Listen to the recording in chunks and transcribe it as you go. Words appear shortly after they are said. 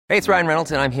Hey, it's Ryan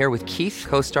Reynolds, and I'm here with Keith,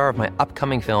 co-star of my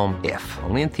upcoming film, If,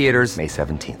 only in theaters May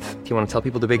 17th. Do you want to tell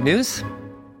people the big news?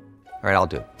 All right, I'll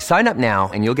do it. Sign up now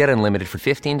and you'll get unlimited for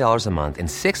 $15 a month and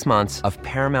 6 months of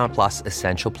Paramount Plus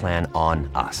Essential Plan on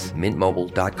us.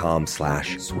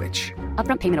 MintMobile.com/switch.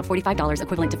 Upfront payment of $45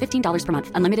 equivalent to $15 per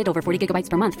month. Unlimited over 40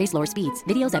 gigabytes per month. Face lower speeds.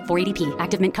 Videos at 480p.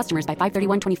 Active Mint customers by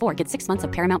 531.24 get 6 months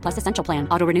of Paramount Plus Essential Plan.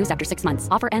 Auto renews after 6 months.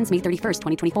 Offer ends May 31st,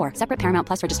 2024. Separate Paramount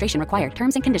Plus registration required.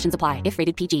 Terms and conditions apply if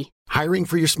rated PG. Hiring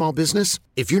for your small business?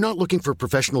 If you're not looking for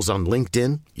professionals on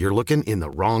LinkedIn, you're looking in the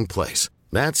wrong place.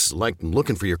 That's like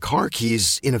looking for your car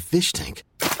keys in a fish tank.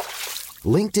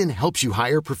 LinkedIn helps you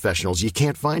hire professionals you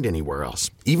can't find anywhere else,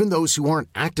 even those who aren't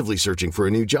actively searching for a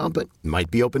new job but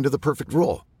might be open to the perfect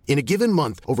role. In a given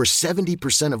month, over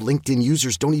 70% of LinkedIn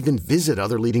users don't even visit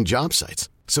other leading job sites.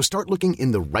 So start looking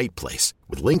in the right place.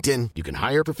 With LinkedIn, you can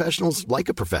hire professionals like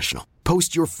a professional.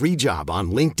 Post your free job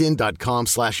on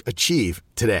linkedin.com/achieve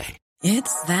today.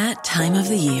 It's that time of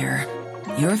the year.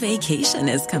 Your vacation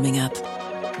is coming up.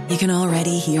 You can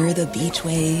already hear the beach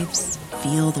waves,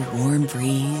 feel the warm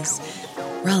breeze,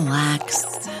 relax,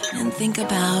 and think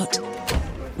about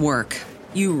work.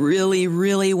 You really,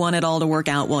 really want it all to work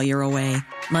out while you're away.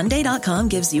 Monday.com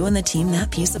gives you and the team that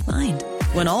peace of mind.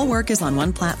 When all work is on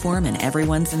one platform and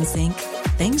everyone's in sync,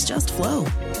 things just flow.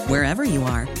 Wherever you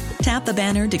are, tap the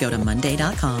banner to go to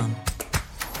Monday.com.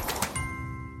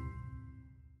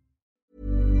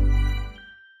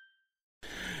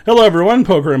 Hello, everyone.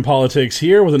 Poker and Politics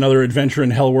here with another Adventure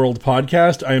in Hell World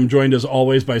podcast. I am joined, as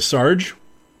always, by Sarge.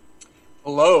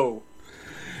 Hello.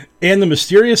 And the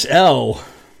mysterious L.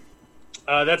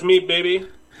 That's me, baby.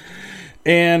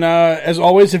 And as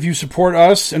always, if you support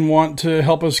us and want to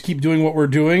help us keep doing what we're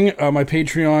doing, my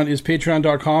Patreon is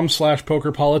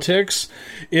patreon.com/pokerpolitics.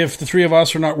 If the three of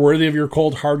us are not worthy of your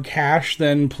cold, hard cash,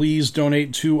 then please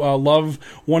donate to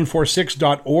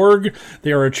love146.org.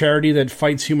 They are a charity that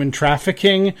fights human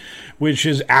trafficking, which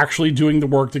is actually doing the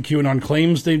work that QAnon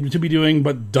claims to be doing,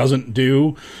 but doesn't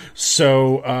do.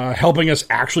 So helping us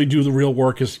actually do the real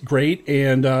work is great.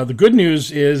 And the good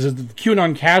news is that the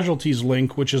QAnon Casualties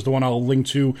link, which is the one I'll link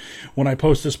to when I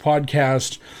post this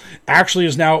podcast, actually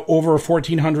is now over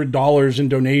 $1,400 in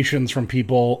donations from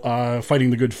people fighting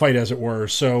the good fight, as it were.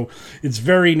 So it's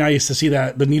very nice to see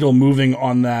that the needle moving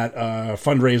on that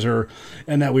fundraiser,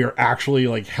 and that we are actually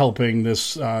like helping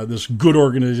this this good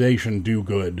organization do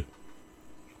good.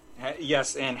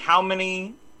 Yes, and how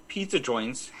many pizza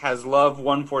joints has Love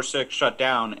 146 shut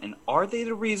down, and are they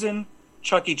the reason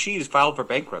Chuck E. Cheese filed for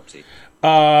bankruptcy?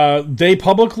 They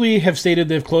publicly have stated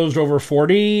they've closed over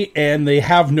 40, and they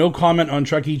have no comment on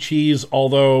Chuck E. Cheese,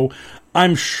 although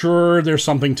I'm sure there's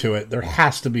something to it. There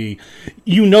has to be.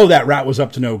 You know that rat was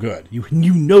up to no good. You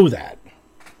know that.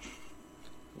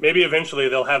 Maybe eventually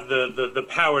they'll have the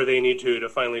power they need to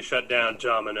finally shut down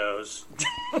Domino's.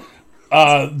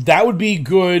 That would be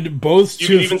good, both You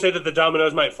could even say that the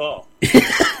dominoes might fall.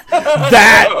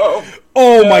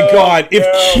 My God. If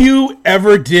Q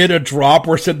ever did a drop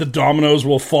where said the dominoes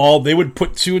will fall, they would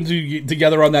put two and two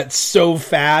together on that so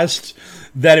fast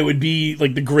that it would be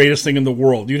like the greatest thing in the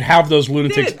world. You'd have those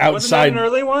lunatics outside. Wasn't that an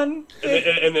early one?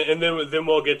 And then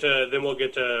we'll get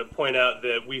to point out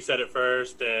that we said it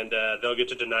first, and they'll get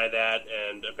to deny that,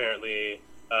 and apparently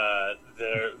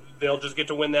they'll just get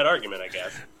to win that argument, I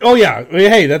guess. Oh yeah,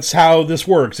 hey, that's how this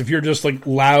works. If you're just like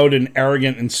loud and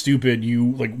arrogant and stupid,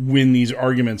 you like win these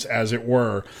arguments, as it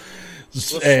were.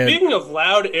 Well, speaking of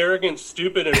loud, arrogant,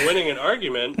 stupid, and winning an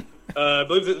argument, I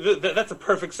believe that's a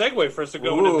perfect segue for us to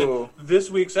go into this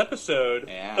week's episode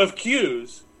of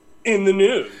Q's in the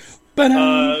News.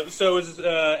 So is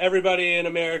everybody in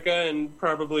America, and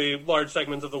probably large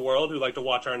segments of the world who like to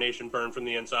watch our nation burn from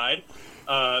the inside,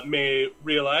 may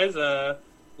realize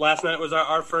last night was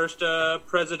our first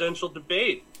presidential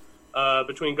debate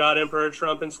between God Emperor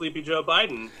Trump and Sleepy Joe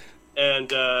Biden.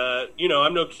 And,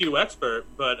 I'm no Q expert,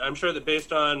 but I'm sure that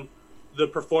based on the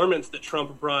performance that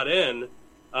Trump brought in,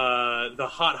 the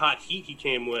hot heat he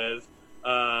came with,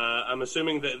 I'm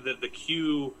assuming that the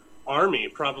Q army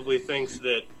probably thinks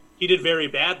that he did very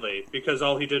badly because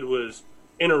all he did was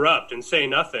interrupt and say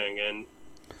nothing and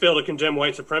fail to condemn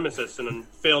white supremacists and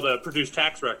fail to produce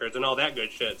tax records and all that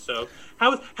good shit. So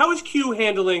how is Q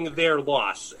handling their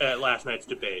loss at last night's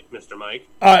debate, Mr. Mike?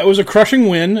 It was a crushing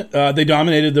win. They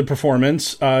dominated the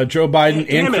performance. Joe Biden...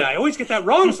 Damn it, I always get that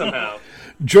wrong somehow.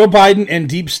 Joe Biden and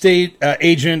deep state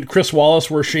agent Chris Wallace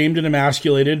were shamed and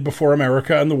emasculated before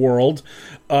America and the world.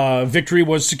 Victory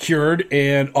was secured,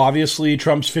 and obviously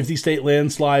Trump's 50-state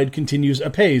landslide continues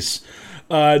apace.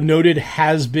 noted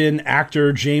has-been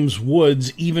actor James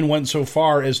Woods even went so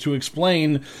far as to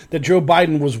explain that Joe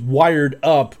Biden was wired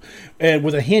up and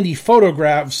with a handy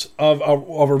photographs of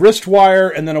a wrist wire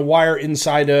and then a wire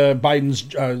inside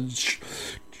Biden's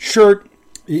shirt,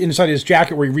 inside his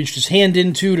jacket where he reached his hand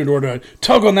into in order to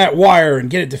tug on that wire and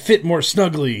get it to fit more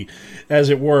snugly, as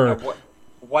it were.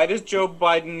 Why does Joe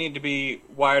Biden need to be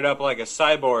wired up like a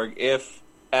cyborg if,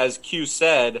 as Q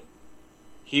said,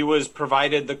 he was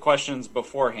provided the questions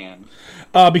beforehand?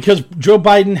 Because Joe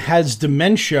Biden has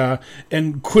dementia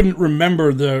and couldn't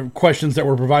remember the questions that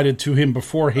were provided to him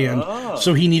beforehand.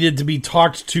 So he needed to be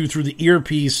talked to through the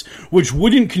earpiece, which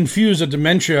wouldn't confuse a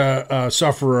dementia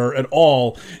sufferer at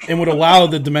all and would allow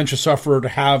the dementia sufferer to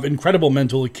have incredible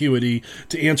mental acuity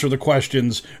to answer the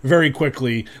questions very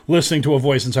quickly, listening to a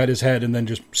voice inside his head and then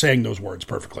just saying those words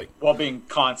perfectly. While being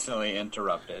constantly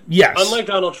interrupted. Yes. Unlike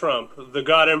Donald Trump, the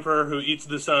God Emperor who eats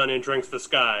the sun and drinks the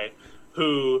sky,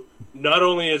 who not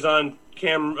only is on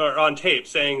camera or on tape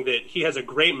saying that he has a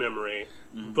great memory,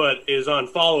 but is on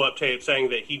follow-up tape saying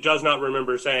that he does not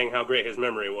remember saying how great his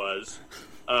memory was.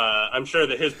 I'm sure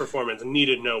that his performance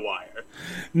needed no wire.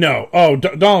 No. Oh,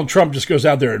 Donald Trump just goes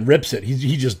out there and rips it.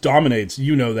 He just dominates.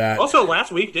 You know that. Also,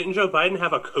 last week, didn't Joe Biden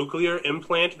have a cochlear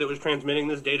implant that was transmitting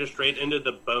this data straight into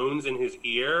the bones in his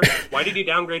ear? Why did he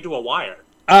downgrade to a wire?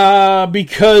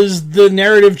 Because the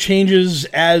narrative changes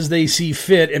as they see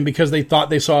fit, and because they thought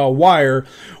they saw a wire,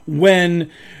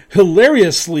 when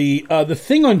hilariously, the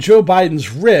thing on Joe Biden's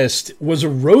wrist was a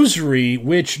rosary,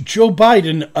 which Joe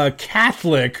Biden, a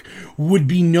Catholic, would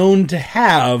be known to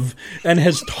have and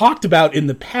has talked about in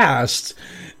the past.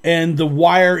 And the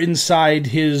wire inside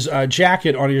his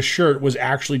jacket on his shirt was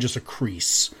actually just a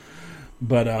crease.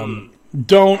 But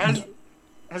don't...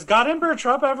 Has God Emperor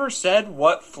Trump ever said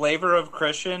what flavor of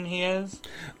Christian he is?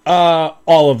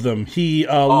 All of them. He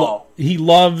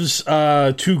loves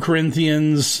 2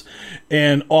 Corinthians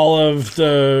and all of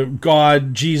the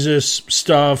God, Jesus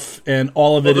stuff, and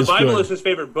all of it is good. The Bible is his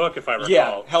favorite book, if I recall.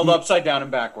 Yeah, held upside down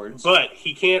and backwards. But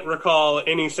he can't recall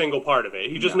any single part of it.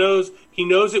 He just knows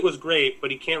it was great, but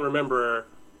he can't remember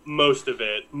most of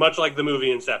it, much like the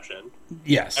movie Inception.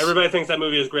 Yes. Everybody thinks that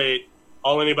movie is great.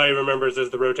 All anybody remembers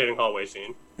is the rotating hallway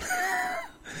scene.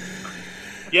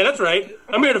 Yeah, that's right.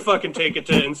 I'm here to fucking take it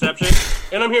to Inception.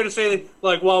 And I'm here to say,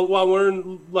 like, while we're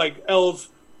in, like, L's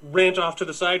rant off to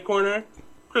the side corner,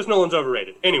 Chris Nolan's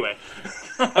overrated. Anyway.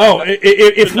 Oh,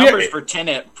 if the numbers for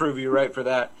Tenet prove you right for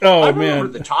that. Oh, I remember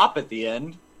man. the top at the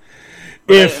end.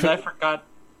 And I forgot.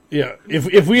 Yeah,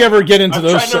 if we ever get into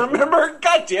those... I'm trying to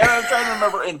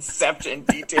remember Inception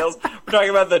details. We're talking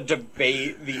about the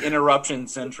debate, the interruption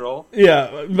central.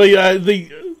 Yeah, but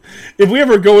if we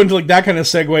ever go into like that kind of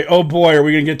segue, oh boy, are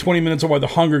we going to get 20 minutes on why the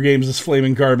Hunger Games is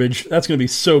flaming garbage. That's going to be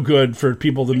so good for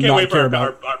people to not care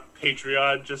about. Our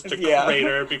Patreon just to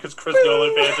crater because Chris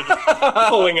Nolan fans are just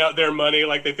pulling out their money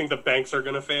like they think the banks are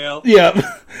going to fail.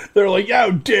 Yeah, they're like,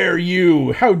 how dare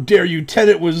you? How dare you?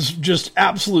 Tenet was just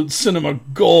absolute cinema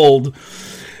gold.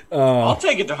 I'll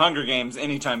take it to Hunger Games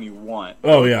anytime you want.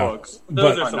 Oh, yeah. Books.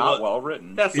 Those are not well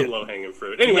written. That's some low-hanging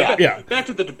fruit. Anyway, back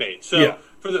to the debate. So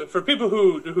for people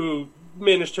who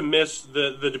managed to miss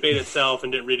the debate itself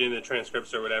and didn't read any of the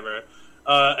transcripts or whatever,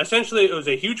 essentially it was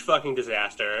a huge fucking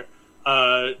disaster.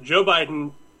 Joe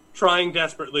Biden trying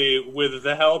desperately with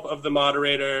the help of the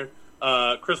moderator,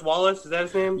 Chris Wallace, is that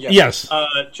his name? Yes.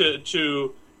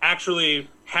 To actually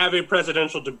have a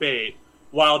presidential debate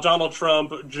while Donald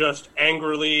Trump just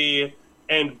angrily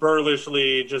and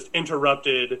burlishly just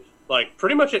interrupted, like,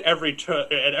 pretty much at every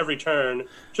turn,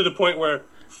 to the point where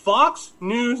Fox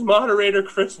News moderator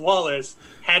Chris Wallace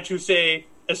had to say,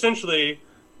 essentially,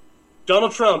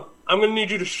 Donald Trump, I'm going to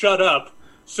need you to shut up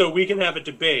so we can have a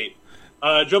debate.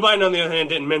 Joe Biden, on the other hand,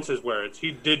 didn't mince his words.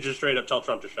 He did just straight up tell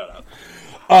Trump to shut up.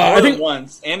 I think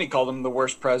once, and he called him the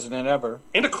worst president ever.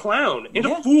 And a clown. And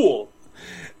a fool.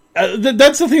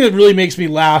 That's the thing that really makes me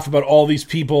laugh about all these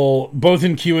people, both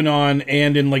in QAnon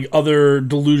and in like other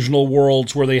delusional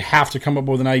worlds where they have to come up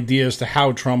with an idea as to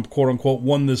how Trump, quote unquote,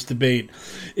 won this debate,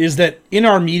 is that in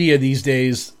our media these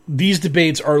days, these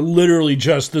debates are literally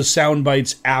just the sound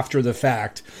bites after the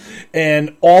fact.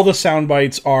 And all the sound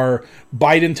bites are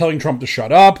Biden telling Trump to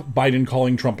shut up, Biden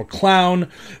calling Trump a clown,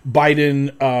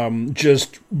 Biden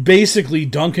just basically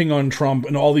dunking on Trump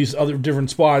in all these other different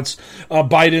spots.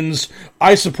 Biden's,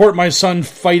 I support my son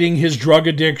fighting his drug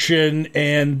addiction,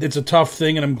 and it's a tough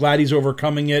thing, and I'm glad he's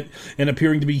overcoming it and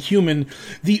appearing to be human.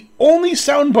 The only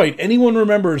soundbite anyone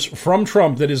remembers from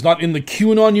Trump that is not in the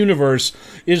QAnon universe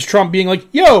is Trump being like,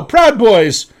 yo, Proud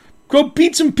Boys, go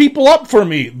beat some people up for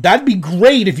me. That'd be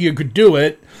great if you could do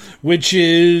it. which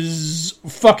is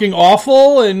fucking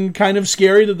awful and kind of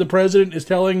scary that the president is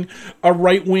telling a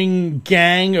right-wing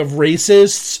gang of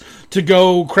racists to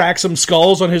go crack some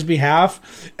skulls on his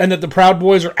behalf, and that the Proud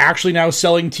Boys are actually now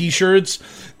selling t-shirts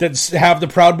that have the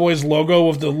Proud Boys logo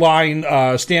of the line,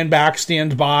 stand back,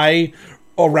 stand by,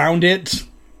 around it.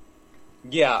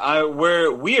 Yeah,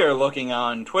 we are looking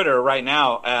on Twitter right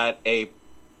now at a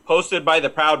posted by the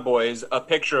Proud Boys, a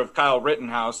picture of Kyle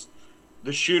Rittenhouse,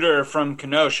 the shooter from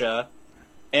Kenosha,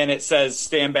 and it says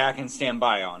stand back and stand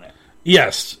by on it.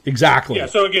 Yes, exactly. Yeah,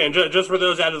 so again, just for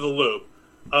those out of the loop,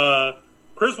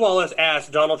 Chris Wallace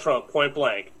asked Donald Trump point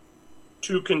blank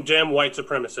to condemn white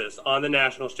supremacists on the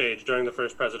national stage during the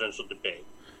first presidential debate.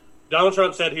 Donald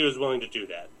Trump said he was willing to do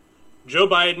that. Joe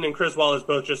Biden and Chris Wallace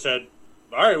both just said,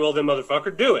 all right, well then,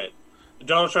 motherfucker, do it.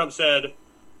 Donald Trump said,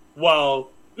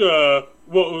 well,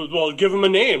 give him a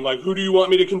name. Like, who do you want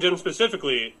me to condemn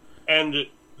specifically? And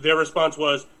their response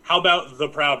was, how about the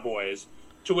Proud Boys?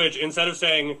 To which, instead of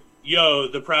saying, yo,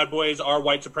 the Proud Boys are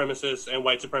white supremacists, and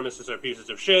white supremacists are pieces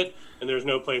of shit, and there's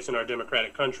no place in our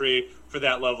democratic country for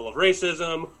that level of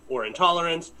racism or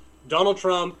intolerance, Donald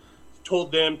Trump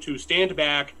told them to stand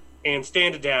back and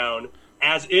stand down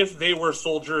as if they were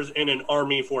soldiers in an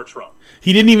army for Trump.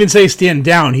 He didn't even say stand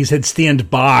down. He said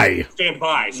stand by. Stand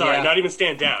by. Sorry, not even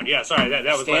stand down. Yeah, sorry, that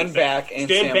was stand back and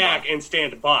stand back and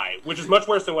stand by, which is much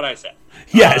worse than what I said.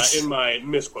 Yes, in my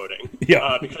misquoting.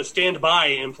 Yeah, because stand by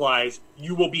implies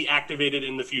you will be activated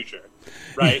in the future,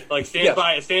 right? Like stand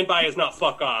by is not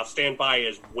fuck off. Stand by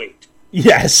is wait.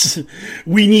 Yes,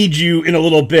 we need you in a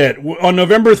little bit. On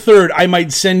November 3rd, I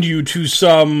might send you to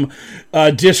some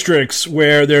districts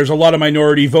where there's a lot of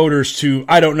minority voters to,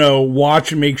 I don't know,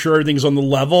 watch and make sure everything's on the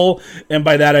level. And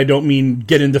by that, I don't mean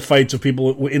get into fights with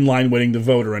people in line waiting to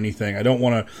vote or anything. I don't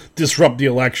want to disrupt the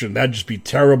election. That'd just be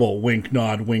terrible. Wink,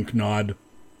 nod, wink, nod.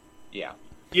 Yeah.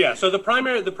 Yeah, so the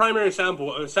primary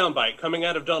soundbite coming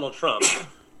out of Donald Trump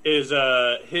is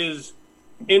his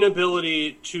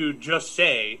inability to just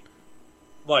say,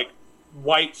 like,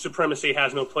 white supremacy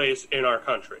has no place in our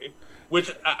country.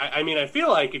 Which, I mean, I feel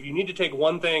like if you need to take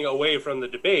one thing away from the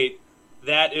debate,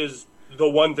 that is the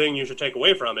one thing you should take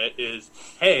away from it is,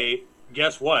 hey,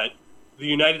 guess what? The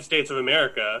United States of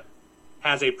America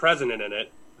has a president in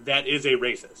it that is a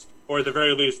racist, or at the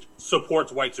very least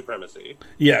supports white supremacy.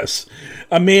 Yes.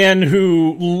 A man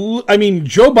who, I mean,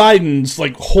 Joe Biden's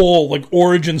whole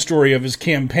origin story of his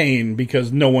campaign,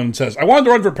 because no one says, I wanted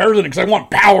to run for president because I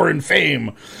want power and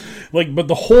fame. But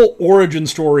the whole origin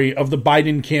story of the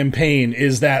Biden campaign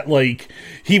is that,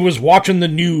 he was watching the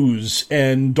news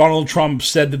and Donald Trump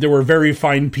said that there were very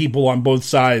fine people on both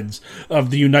sides of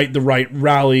the Unite the Right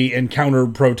rally and counter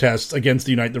protests against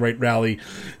the Unite the Right rally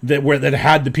that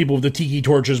had the people with the tiki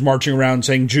torches marching around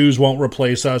saying Jews won't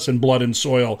replace us and blood and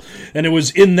soil. And it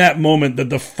was in that moment that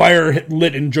the fire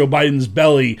lit in Joe Biden's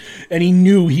belly, and he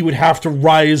knew he would have to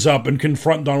rise up and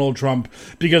confront Donald Trump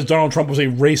because Donald Trump was a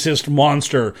racist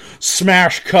monster.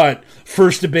 Smash cut.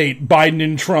 First debate, Biden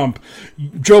and Trump.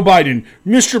 Joe Biden,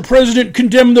 Mr. President,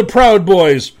 condemn the Proud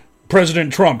Boys.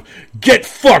 President Trump, get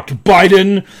fucked,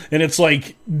 Biden. And it's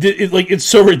it's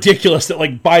so ridiculous that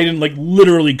Biden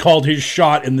literally called his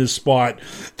shot in this spot.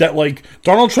 That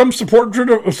Donald Trump's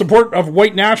support of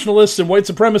white nationalists and white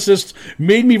supremacists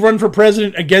made me run for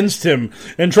president against him.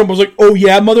 And Trump was like, oh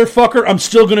yeah, motherfucker, I'm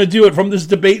still gonna do it from this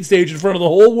debate stage in front of the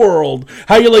whole world.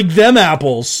 How you like them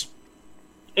apples?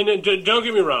 And don't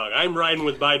get me wrong, I'm riding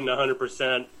with Biden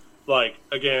 100%.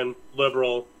 Again,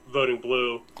 liberal, voting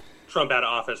blue, Trump out of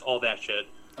office, all that shit.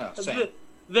 Oh, same.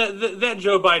 That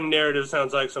Joe Biden narrative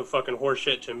sounds like some fucking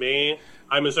horseshit to me.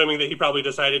 I'm assuming that he probably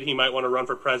decided he might want to run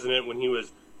for president when he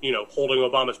was, holding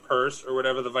Obama's purse or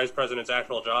whatever the vice president's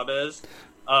actual job is.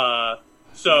 I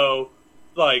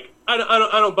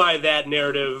don't buy that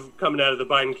narrative coming out of the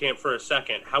Biden camp for a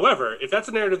second. However, if that's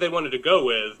a narrative they wanted to go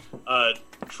with,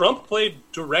 Trump played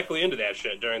directly into that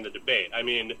shit during the debate. I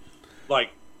mean,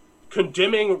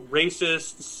 condemning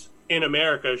racists in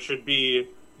America should be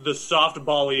the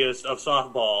softballiest of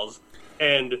softballs,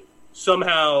 and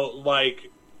somehow,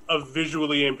 a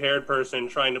visually impaired person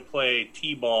trying to play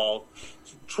T-ball,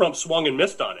 Trump swung and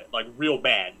missed on it, real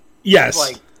bad.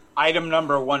 Yes. Item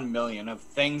number 1 million of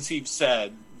things he's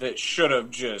said that should have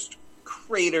just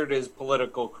cratered his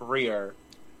political career.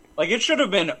 It should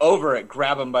have been over at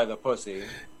grab him by the pussy.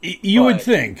 You would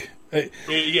think.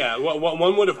 Yeah,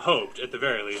 one would have hoped, at the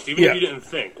very least. Even if you didn't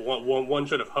think, one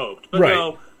should have hoped. But right.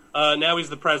 No, now he's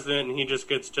the president, and he just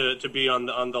gets to be on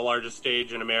the largest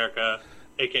stage in America,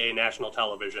 a.k.a. national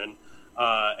television,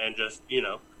 and just,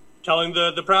 telling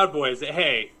the Proud Boys that,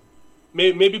 hey,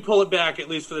 maybe pull it back, at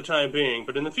least for the time being,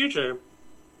 but in the future,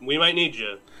 we might need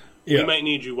you. We might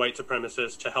need you, white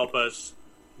supremacists, to help us,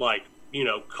 like, you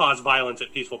know, cause violence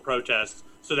at peaceful protests,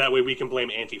 so that way we can blame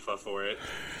Antifa for it.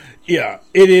 Yeah,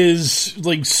 it is,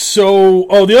 like, so...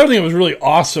 Oh, the other thing that was really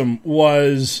awesome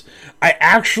was I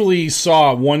actually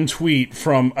saw one tweet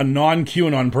from a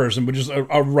non-QAnon person, but just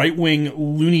a right-wing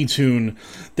Looney Tune,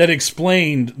 that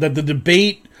explained that the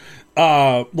debate,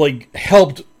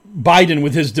 helped Biden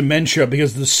with his dementia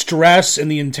because the stress and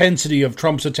the intensity of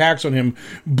Trump's attacks on him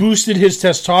boosted his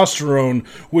testosterone,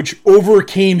 which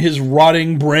overcame his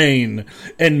rotting brain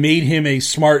and made him a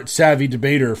smart, savvy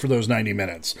debater for those 90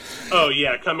 minutes. Oh,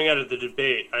 yeah, coming out of the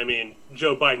debate, I mean,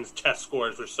 Joe Biden's test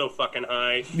scores were so fucking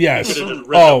high. Yes. He could have just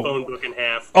ripped the phone book in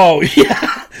half. Oh,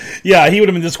 yeah. Yeah, he would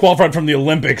have been disqualified from the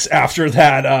Olympics after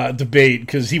that debate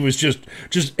because he was just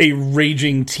a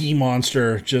raging tea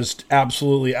monster, just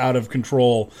absolutely out of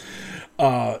control.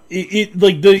 Like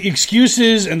the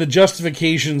excuses and the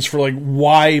justifications for like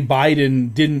why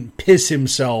Biden didn't piss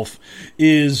himself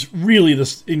is really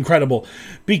incredible,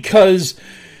 because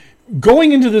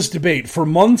going into this debate for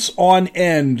months on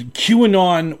end,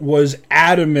 QAnon was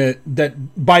adamant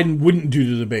that Biden wouldn't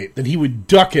do the debate, that he would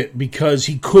duck it because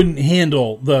he couldn't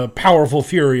handle the powerful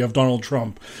fury of Donald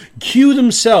Trump. Q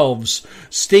themselves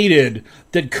stated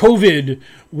that COVID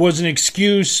was an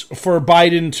excuse for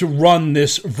Biden to run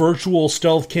this virtual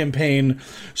stealth campaign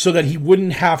so that he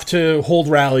wouldn't have to hold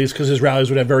rallies, because his rallies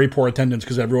would have very poor attendance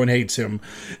because everyone hates him,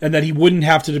 and that he wouldn't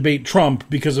have to debate Trump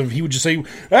because he would just say,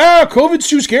 COVID's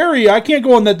too scary, I can't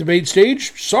go on that debate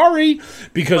stage, sorry,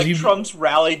 because Trump's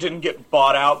rally didn't get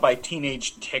bought out by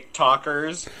teenage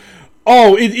TikTokers.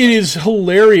 Oh, it is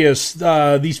hilarious.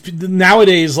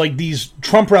 Nowadays, like these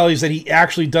Trump rallies that he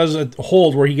actually does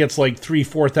hold, where he gets like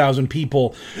 3,000-4,000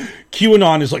 people.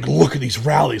 QAnon is like, look at these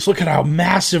rallies, look at how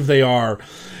massive they are,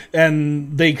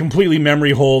 and they completely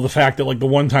memory hole the fact that like the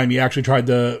one time he actually tried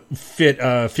to fit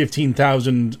a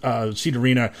 15,000 seat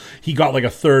arena, he got like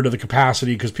a third of the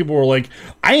capacity because people were like,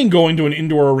 I ain't going to an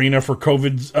indoor arena for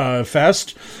COVID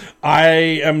fest.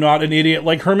 I am not an idiot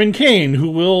like Herman Cain who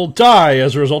will die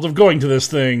as a result of going to this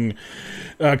thing.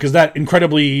 Because that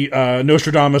incredibly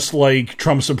Nostradamus-like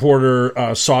Trump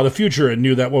supporter saw the future and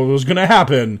knew that what was going to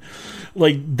happen.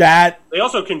 Like that. They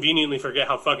also conveniently forget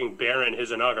how fucking barren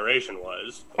his inauguration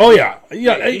was. Oh yeah,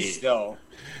 yeah. Still,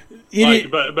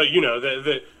 but you know,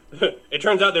 it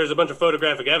turns out there's a bunch of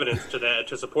photographic evidence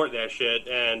to support that shit,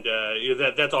 and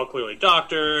that's all clearly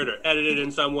doctored or edited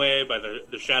in some way by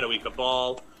the shadowy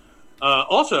cabal.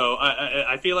 Also,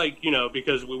 I feel like, you know,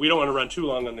 because we don't want to run too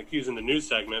long on the Q's in the news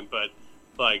segment, but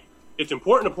like, it's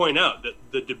important to point out that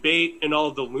the debate and all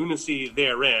of the lunacy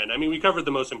therein, I mean, we covered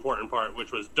the most important part,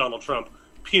 which was Donald Trump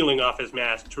peeling off his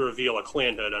mask to reveal a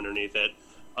Klan hood underneath it.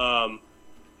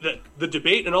 The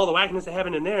debate and all the wackiness that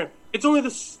happened in there, it's only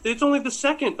the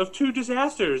second of two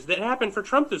disasters that happened for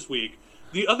Trump this week.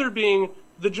 The other being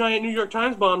the giant New York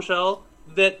Times bombshell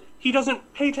that he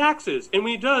doesn't pay taxes, and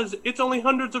when he does, it's only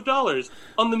hundreds of dollars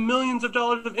on the millions of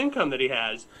dollars of income that he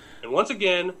has. And once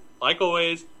again, like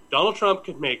always, Donald Trump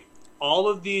could make all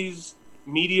of these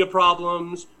media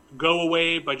problems go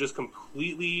away by just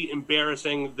completely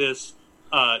embarrassing this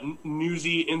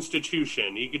newsy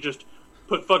institution. He could just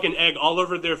put fucking egg all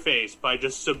over their face by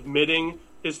just submitting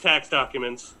his tax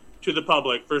documents to the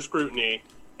public for scrutiny,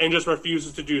 and just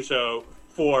refuses to do so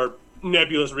for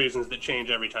nebulous reasons that change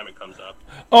every time it comes up.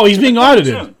 Oh, he's being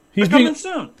audited. He's coming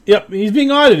soon. Yep, he's being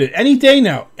audited any day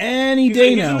now. He's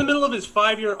in the middle of his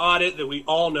 5-year audit that we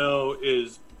all know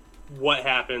is what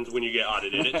happens when you get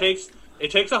audited.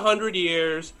 It takes 100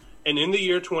 years, and in the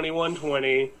year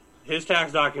 2120, his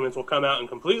tax documents will come out and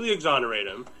completely exonerate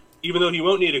him, even though he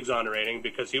won't need exonerating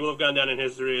because he will have gone down in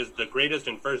history as the greatest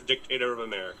and first dictator of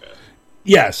America.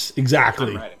 Yes,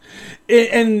 exactly.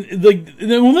 And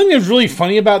the one thing that's really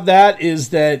funny about that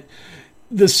is that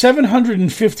the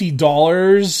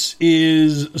 $750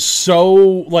 is so,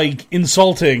 like,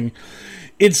 insulting.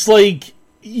 It's like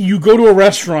you go to a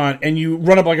restaurant and you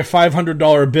run up like a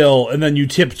 $500 bill and then you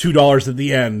tip $2 at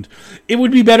the end. It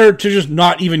would be better to just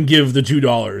not even give the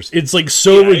 $2. It's like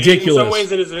so ridiculous. In some ways,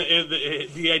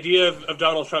 the idea of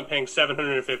Donald Trump paying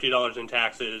 $750 in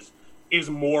taxes is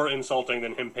more insulting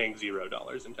than him paying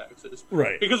 $0 in taxes.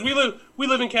 Right. Because we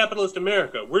live in capitalist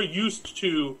America. We're used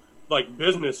to, like,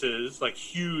 businesses, like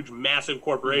huge, massive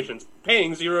corporations,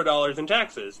 paying $0 in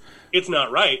taxes. It's not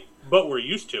right, but we're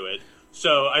used to it.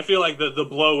 So I feel like the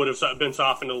blow would have been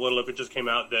softened a little if it just came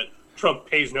out that Trump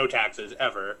pays no taxes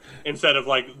ever, instead of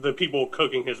like the people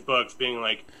cooking his books being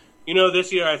like, you know,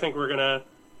 this year I think we're gonna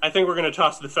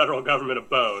toss the federal government a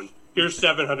bone. Here's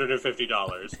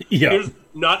 $750. Yeah. Here's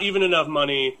not even enough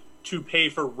money to pay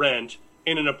for rent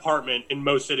in an apartment in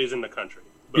most cities in the country.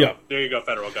 Boom. Yeah. There you go,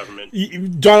 federal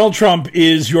government. Donald Trump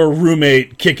is your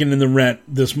roommate kicking in the rent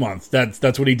this month.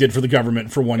 That's what he did for the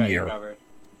government for 1 year.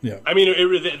 Yeah. I mean,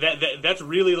 that's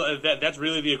really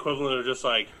the equivalent of just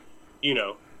like, you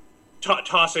know,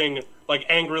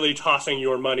 angrily tossing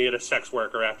your money at a sex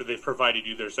worker after they've provided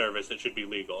you their service that should be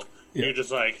legal. Yeah. You're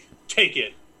just like, take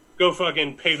it, go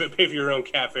fucking pay for your own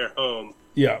cat fare home.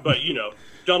 Yeah. But you know,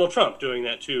 Donald Trump doing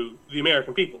that to the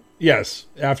American people. Yes,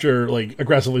 after like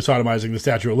aggressively sodomizing the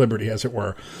Statue of Liberty, as it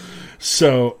were.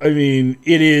 So, I mean,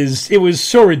 it was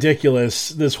so ridiculous,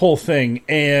 this whole thing.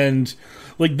 And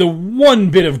like the one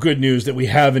bit of good news that we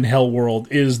have in Hell World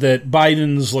is that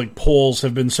Biden's like polls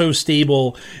have been so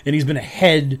stable and he's been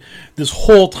ahead this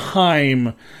whole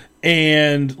time.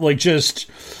 And like just,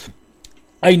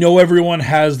 I know everyone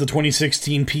has the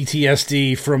 2016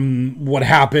 PTSD from what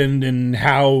happened and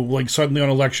how, like, suddenly on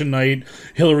election night,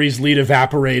 Hillary's lead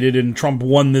evaporated and Trump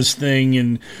won this thing,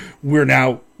 and we're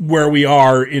now where we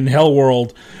are in Hell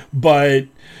World. But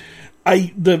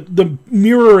the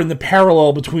mirror and the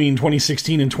parallel between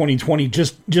 2016 and 2020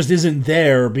 just isn't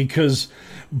there, because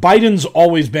Biden's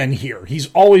always been here. He's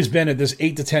always been at this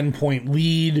 8 to 10 point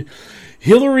lead.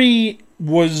 Hillary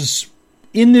was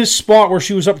in this spot where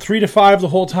she was up 3-5 the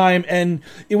whole time, and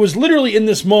it was literally in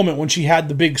this moment when she had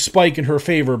the big spike in her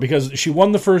favor, because she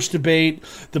won the first debate,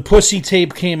 the pussy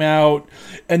tape came out,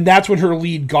 and that's when her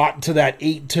lead got to that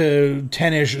 8 to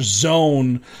 10-ish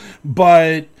zone.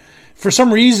 But for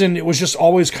some reason, it was just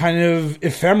always kind of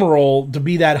ephemeral to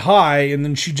be that high, and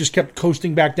then she just kept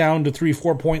coasting back down to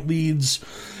 3-4 point leads,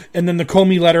 and then the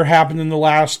Comey letter happened in the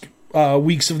last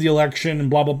weeks of the election and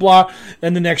blah, blah, blah.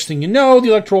 And the next thing you know, the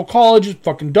Electoral College is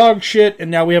fucking dog shit, and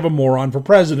now we have a moron for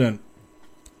president.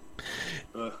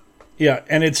 Yeah,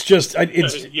 and it's just... we need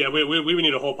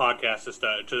a whole podcast to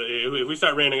start. If we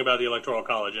start ranting about the Electoral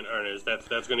College in earnest, that's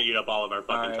going to eat up all of our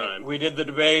fucking time. We did the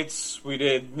debates. We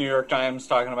did New York Times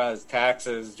talking about his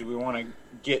taxes. Do we want to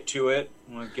get to it?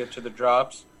 Want to get to the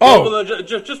drops? Oh! Well,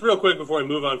 just real quick before we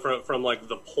move on from like,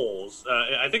 the polls,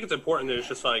 I think it's important that it's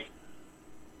just like,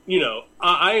 you know,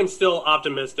 I am still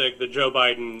optimistic that Joe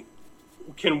Biden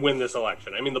can win this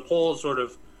election. I mean, the polls sort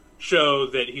of show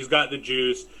that he's got the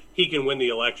juice, he can win the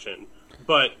election.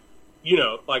 But, you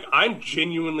know, like, I'm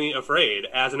genuinely afraid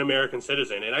as an American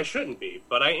citizen, and I shouldn't be,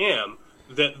 but I am,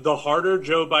 that the harder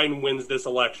Joe Biden wins this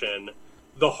election,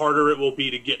 the harder it will be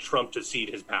to get Trump to cede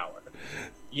his power.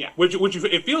 Yeah. Which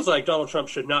it feels like Donald Trump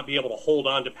should not be able to hold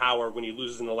on to power when he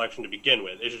loses an election to begin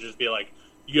with. It should just be like,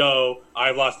 yo,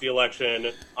 I've lost the election,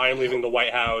 I am leaving the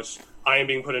White House, I am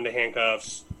being put into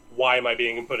handcuffs, why am I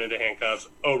being put into handcuffs?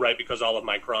 Oh, right, because all of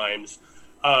my crimes.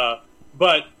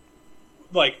 But,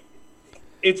 like,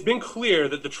 it's been clear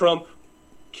that the Trump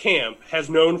camp has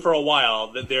known for a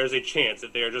while that there's a chance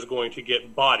that they are just going to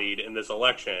get bodied in this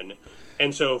election.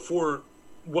 And so for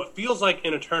what feels like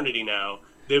an eternity now,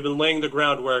 they've been laying the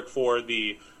groundwork for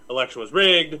the election was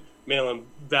rigged, mail-in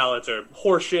ballots are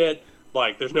horseshit,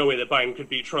 like, there's no way that Biden could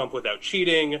beat Trump without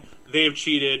cheating. They've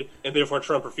cheated, and therefore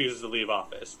Trump refuses to leave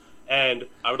office. And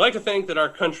I would like to think that our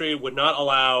country would not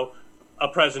allow a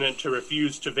president to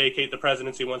refuse to vacate the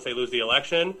presidency once they lose the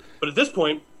election. But at this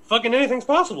point, fucking anything's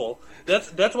possible.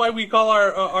 That's why we call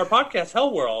our podcast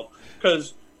Hell World,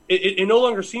 because it no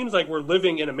longer seems like we're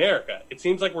living in America. It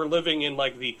seems like we're living in,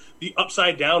 like, the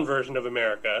upside-down version of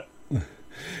America.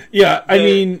 Yeah, I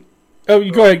mean... Oh,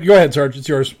 go ahead, Sarge. It's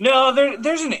yours. No,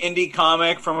 there's an indie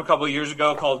comic from a couple years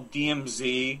ago called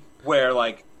DMZ where,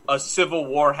 like, a civil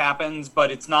war happens,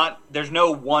 but it's not. There's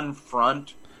no one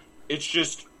front. It's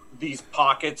just these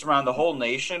pockets around the whole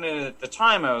nation. And at the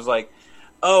time, I was like,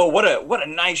 "Oh, what a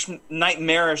nice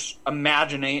nightmarish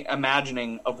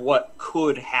imagining of what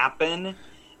could happen."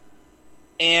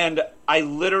 And I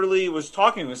literally was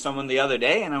talking with someone the other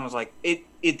day, and I was like,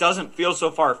 "It doesn't feel so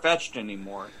far fetched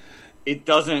anymore." It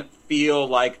doesn't feel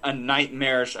like a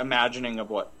nightmarish imagining of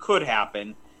what could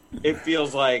happen. It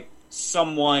feels like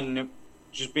someone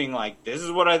just being like, this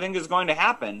is what I think is going to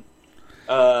happen.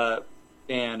 And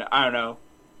I don't know,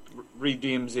 read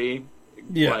DMZ,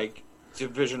 like, it's a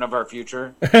vision of our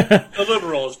future. The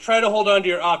liberals, try to hold on to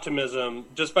your optimism,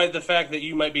 despite the fact that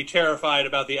you might be terrified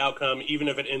about the outcome, even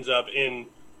if it ends up in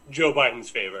Joe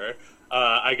Biden's favor.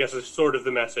 I guess is sort of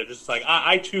the message. It's like,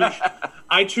 I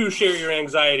too share your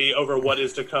anxiety over what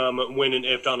is to come when and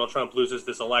if Donald Trump loses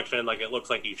this election, like it looks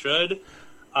like he should.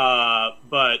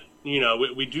 But, you know,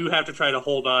 we do have to try to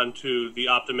hold on to the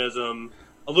optimism,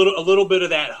 a little bit of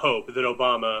that hope that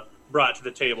Obama brought to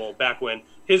the table back when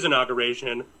his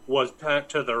inauguration was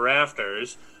packed to the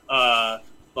rafters.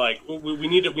 Like we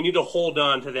need to hold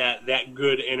on to that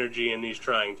good energy in these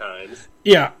trying times.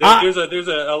 Yeah, there's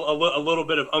a little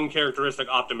bit of uncharacteristic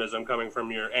optimism coming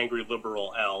from your angry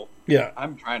liberal L. Yeah,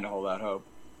 I'm trying to hold out hope.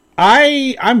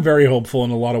 I'm very hopeful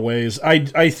in a lot of ways.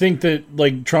 I think that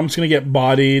like Trump's going to get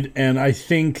bodied, and I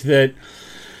think that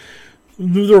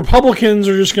the Republicans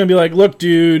are just going to be like, look,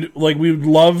 dude, like, we'd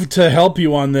love to help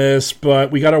you on this,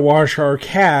 but we got to wash our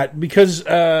cat. Because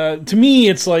to me,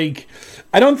 it's like,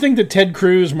 I don't think that Ted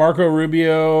Cruz, Marco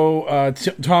Rubio,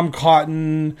 Tom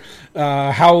Cotton,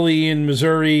 Hawley in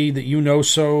Missouri, that you know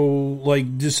so,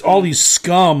 like, just all these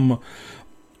scum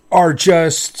are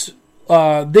just...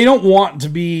 they don't want to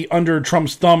be under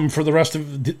Trump's thumb for the rest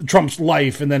of Trump's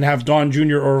life and then have Don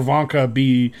Jr. or Ivanka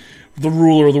be the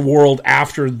ruler of the world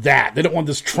after that. They don't want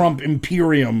this Trump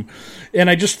imperium. And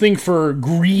I just think for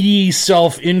greedy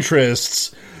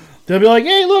self-interests, they'll be like,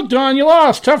 hey, look, Don, you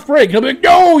lost. Tough break. He'll be like,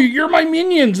 no, you're my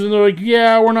minions. And they're like,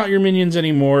 yeah, we're not your minions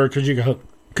anymore because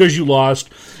you lost.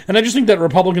 And I just think that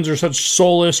Republicans are such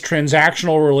soulless,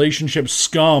 transactional relationship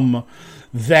scum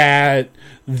that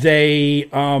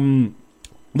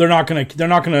they're not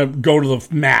gonna go to the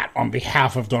mat on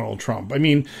behalf of Donald Trump. I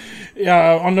mean,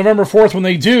 on November 4th when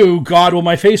they do, God will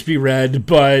my face be red.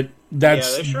 But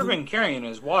that's they've sure been carrying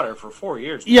his water for 4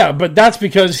 years now. Yeah, but that's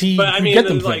because he can get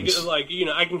them like, things. Like, you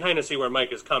know, I can kind of see where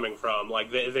Mike is coming from.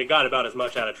 Like they got about as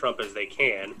much out of Trump as they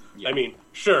can. Yeah. I mean,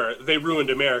 sure, they ruined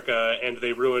America and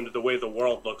they ruined the way the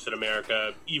world looks at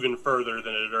America even further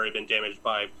than it had already been damaged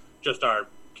by just our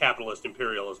capitalist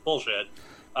imperialist bullshit.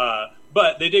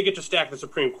 But they did get to stack the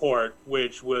Supreme Court,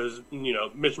 which was, you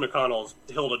know, Mitch McConnell's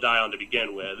hill to die on to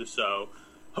begin with. So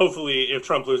hopefully if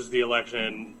Trump loses the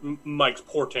election, Mike's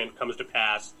portent comes to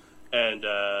pass and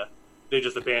they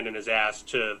just abandon his ass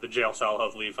to the jail cell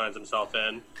hopefully he finds himself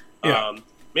in. Yeah.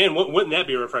 Man, wouldn't that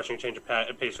be a refreshing change of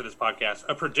pace for this podcast?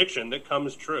 A prediction that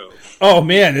comes true. Oh,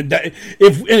 man.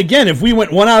 If we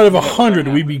went 1 out of 100,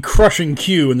 we'd be crushing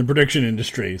Q in the prediction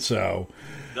industry. So,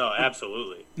 no,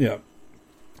 absolutely. Yeah.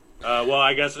 Well,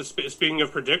 I guess speaking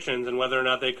of predictions and whether or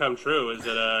not they come true, is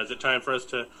it time for us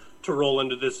to roll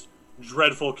into this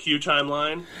dreadful Q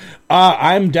timeline?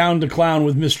 I'm down to clown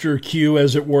with Mr. Q,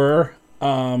 as it were.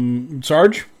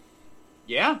 Sarge?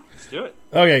 Yeah, let's do it.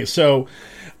 Okay, so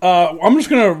I'm just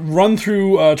going to run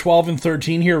through 12 and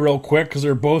 13 here real quick because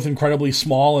they're both incredibly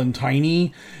small and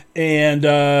tiny. And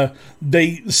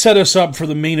they set us up for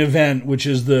the main event, which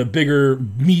is the bigger,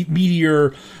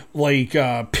 meatier,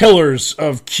 pillars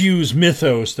of Q's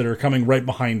mythos that are coming right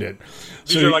behind it.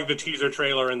 These are like the teaser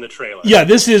trailer and the trailer. Yeah,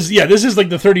 this is like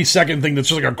the 30-second thing that's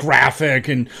just like a graphic,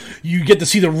 and you get to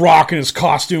see The Rock in his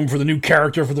costume for the new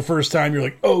character for the first time. You're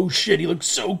like, oh shit, he looks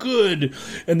so good,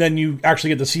 and then you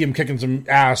actually get to see him kicking some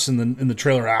ass in the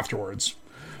trailer afterwards.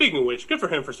 Speaking of which, good for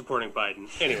him for supporting Biden.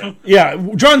 Anyway. Yeah,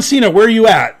 John Cena, where are you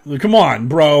at? Come on,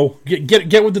 bro.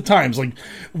 Get with the times. Like,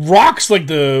 Rock's like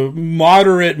the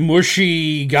moderate,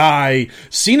 mushy guy.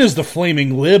 Cena's the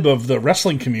flaming lib of the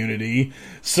wrestling community.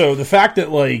 So the fact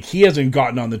that, like, he hasn't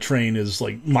gotten on the train is,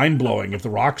 like, mind-blowing if The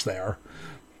Rock's there.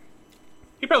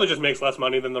 He probably just makes less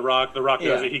money than The Rock. The Rock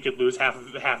knows that he could lose half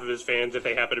of his fans if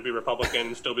they happen to be Republican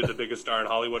and still be the biggest star in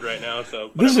Hollywood right now. So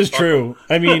this is true.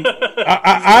 I mean,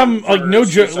 I'm like no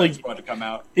joke. Like,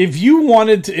 if you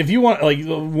want like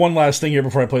one last thing here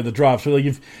before I play the drop. So like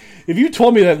if you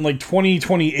told me that in like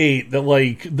 2028 that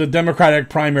like the Democratic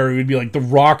primary would be like The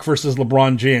Rock versus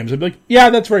LeBron James, I'd be like,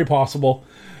 yeah, that's very possible.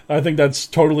 I think that's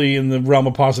totally in the realm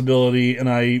of possibility, and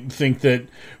I think that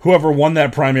whoever won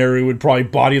that primary would probably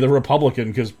body the Republican,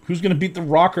 because who's going to beat The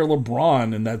Rock or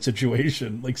LeBron in that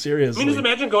situation? Like, seriously. I mean, just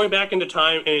imagine going back into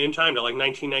time to like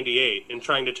 1998 and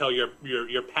trying to tell your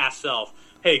past self,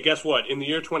 hey, guess what? In the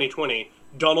year 2020,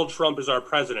 Donald Trump is our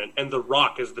president, and The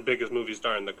Rock is the biggest movie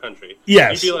star in the country.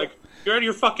 Yes. You'd be like, you're out of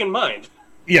your fucking mind.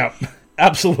 Yeah,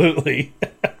 absolutely.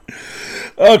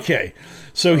 Okay.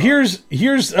 So here's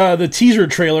the teaser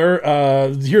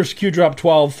trailer. Here's Q Drop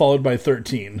 12 followed by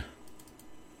 13.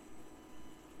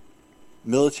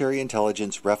 Military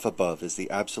intelligence ref above is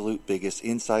the absolute biggest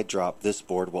inside drop this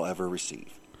board will ever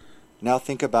receive. Now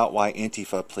think about why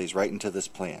Antifa plays right into this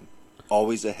plan.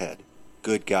 Always ahead.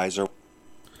 Good guys are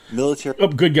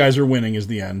good guys are winning is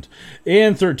the end.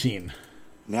 And 13.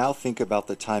 Now think about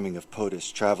the timing of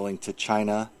POTUS traveling to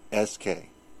China, SK.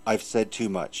 I've said too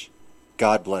much.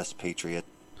 God bless, Patriot.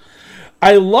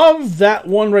 I love that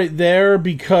one right there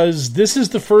because this is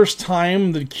the first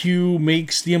time that Q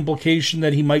makes the implication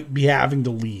that he might be having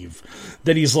to leave.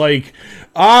 That he's like,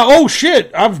 oh shit,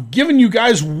 I've given you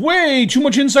guys way too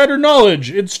much insider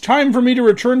knowledge. It's time for me to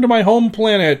return to my home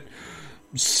planet.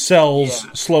 Cells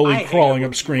slowly crawling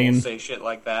up screen. Say shit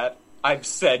like that. I've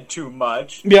said too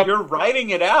much. Yep. You're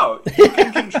writing it out. You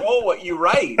can control what you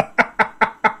write.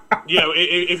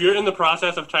 If you're in the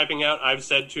process of typing out "I've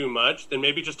said too much," then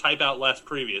maybe just type out less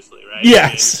previously, right?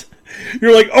 Yes.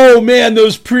 You're like, oh man,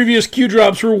 those previous Q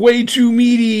drops were way too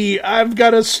meaty. I've got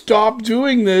to stop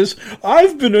doing this.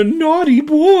 I've been a naughty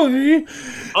boy.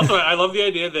 Also, I love the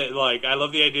idea that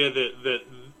that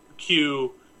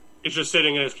Q is just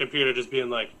sitting in his computer, just being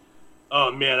like,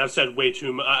 "Oh man, I've said way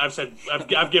too much.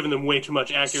 I've given them way too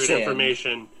much accurate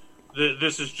information.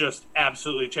 This is just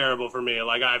absolutely terrible for me.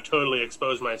 Like, I've totally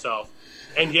exposed myself."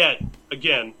 And yet,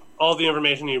 again, all the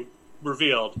information he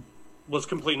revealed was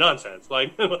complete nonsense.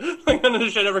 Like none of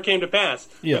this shit ever came to pass.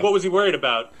 Yeah. Like, what was he worried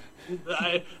about?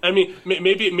 I mean,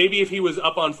 maybe if he was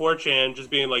up on 4chan just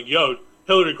being like, "Yo,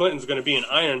 Hillary Clinton's going to be in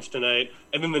irons tonight,"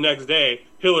 and then the next day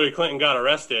Hillary Clinton got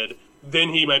arrested, then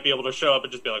he might be able to show up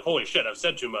and just be like, "Holy shit, I've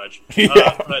said too much."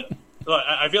 But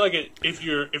I feel like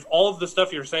if all of the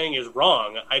stuff you're saying is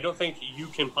wrong, I don't think you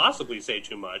can possibly say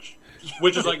too much,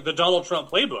 which is like the Donald Trump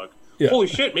playbook. Yeah. Holy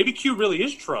shit, maybe Q really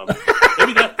is Trump.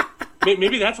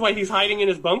 Maybe that's why he's hiding in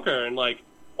his bunker and like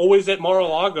always at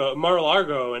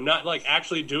Mar-a-Lago and not like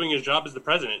actually doing his job as the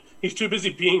president. He's too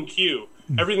busy being Q.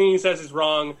 Everything he says is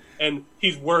wrong, and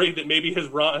he's worried that maybe his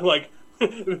wrong, like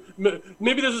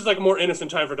maybe this is like a more innocent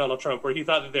time for Donald Trump, where he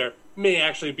thought that there may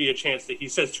actually be a chance that he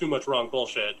says too much wrong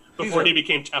bullshit before he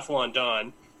became Teflon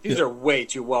Don. These are way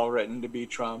too well written to be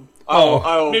Trump.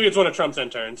 Maybe it's one of Trump's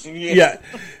interns. Yeah.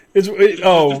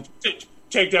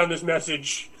 Take down this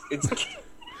message.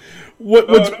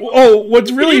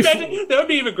 What's really that would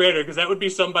be even greater, because that would be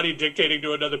somebody dictating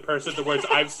to another person the words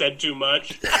 "I've said too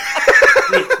much."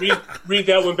 read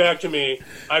that one back to me.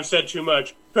 "I've said too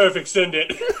much." Perfect. Send it.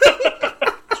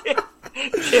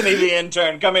 Kenny the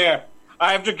intern, come here.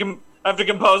 I have to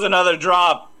compose another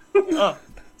drop. In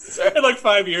like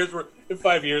 5 years,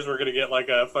 we're gonna get like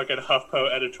a fucking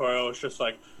HuffPo editorial. It's just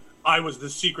like, "I was the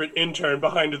secret intern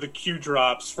behind the Q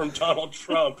drops from Donald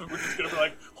Trump." And we're just gonna be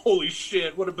like, "Holy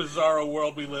shit, what a bizarro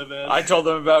world we live in." I told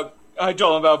them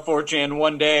about 4chan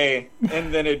one day,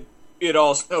 and then it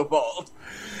all snowballed.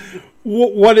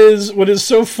 What is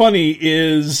so funny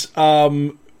is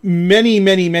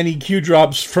many Q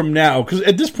drops from now, because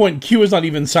at this point Q is not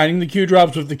even signing the Q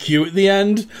drops with the Q at the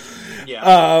end.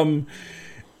 Yeah.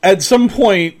 At some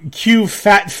point, Q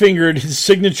fat-fingered his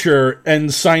signature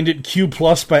and signed it Q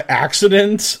plus by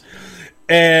accident,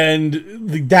 and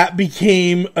that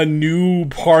became a new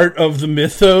part of the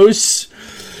mythos.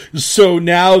 So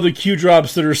now the Q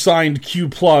drops that are signed Q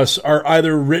plus are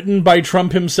either written by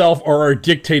Trump himself or are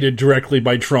dictated directly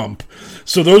by Trump.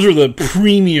 So those are the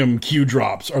premium Q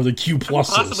drops, are the Q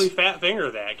pluses. Possibly fat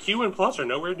finger that. Q and plus are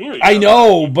nowhere near each I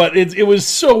know, but it was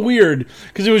so weird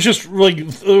because it was just like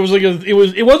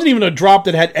it wasn't even a drop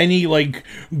that had any like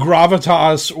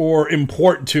gravitas or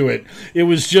import to it. It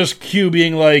was just Q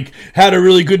being like, "Had a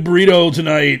really good burrito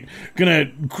tonight. Gonna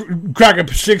crack a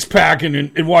 6-pack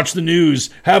and watch the news.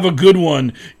 Have a good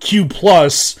one. Q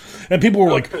plus." And people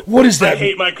were like, "What is that?" "I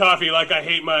hate my coffee like I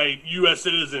hate my U.S.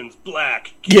 citizens.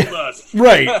 Black. Q plus."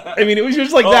 Right. I mean, it was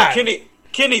just like that.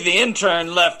 Kenny the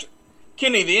intern left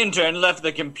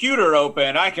the computer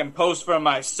open. I can post for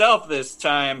myself this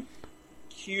time.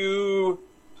 Q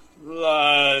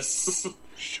plus.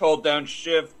 Hold down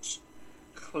shift.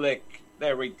 Click.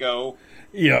 There we go.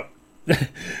 Yeah.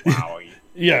 Wow.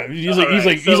 Yeah, he's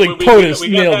like POTUS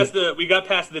nailed it. We got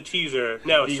past the teaser.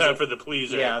 Now it's time for the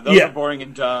pleaser. Yeah, those are boring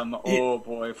and dumb. Oh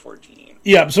boy, 14.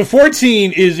 Yeah, so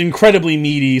 14 is incredibly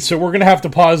meaty, so we're going to have to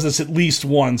pause this at least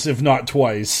once, if not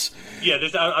twice. Yeah,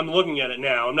 I'm looking at it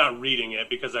now. I'm not reading it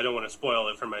because I don't want to spoil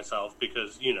it for myself,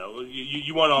 because, you know,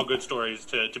 you want all good stories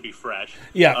to be fresh.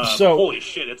 Yeah, so... Holy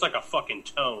shit, it's like a fucking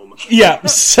tome. Yeah,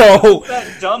 so...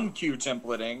 that dumb Q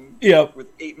templating. Yeah. With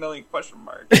 8 million question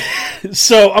marks.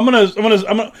 So I'm gonna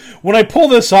when I pull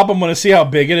this up, I'm gonna see how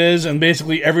big it is, and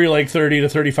basically every like 30 to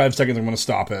 35 seconds, I'm gonna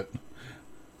stop it.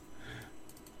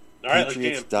 All right,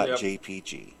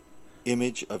 Patriots.jpg.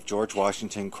 Image of George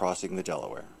Washington crossing the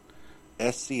Delaware.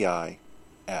 SCI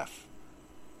F.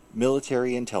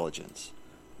 Military intelligence.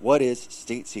 What is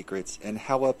state secrets and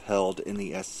how upheld in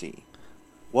the SC?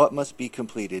 What must be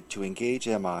completed to engage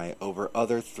MI over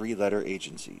other 3-letter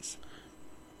agencies?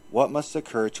 What must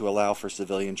occur to allow for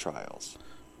civilian trials?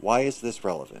 Why is this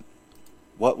relevant?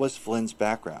 What was Flynn's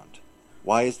background?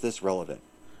 Why is this relevant?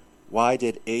 Why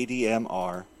did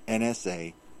ADMR,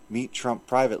 NSA, meet Trump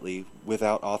privately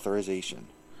without authorization?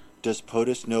 Does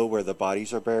POTUS know where the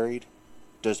bodies are buried?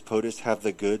 Does POTUS have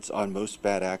the goods on most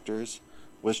bad actors?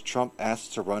 Was Trump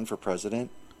asked to run for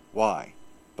president? Why?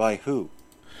 By who?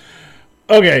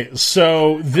 Okay,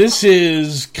 so this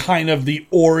is kind of the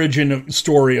origin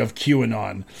story of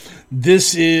QAnon.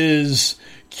 This is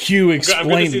Q explaining. I'm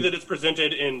going to see that it's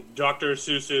presented in Dr.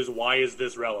 Seuss's "Why Is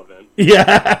This Relevant?"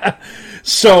 Yeah.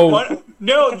 So what?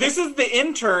 No, this is the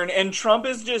intern, and Trump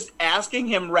is just asking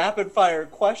him rapid fire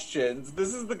questions.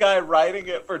 This is the guy writing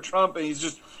it for Trump, and he's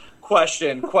just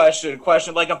question,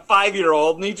 like a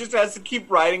 5-year-old, and he just has to keep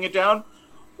writing it down.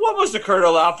 What must occur to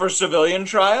allow for civilian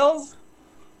trials?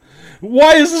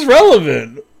 Why is this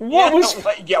relevant? Why is this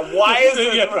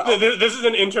relevant? This is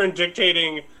an intern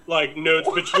dictating like notes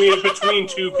between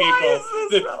two people.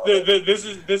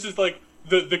 This is like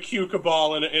the Q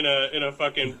cabal in a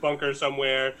fucking bunker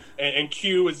somewhere, and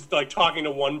Q is like talking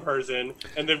to one person,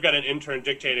 and they've got an intern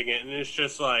dictating it, and it's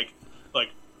just like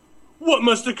what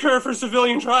must occur for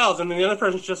civilian trials? And then the other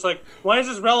person's just like, why is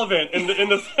this relevant? And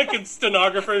the fucking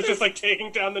stenographer is just like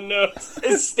taking down the notes.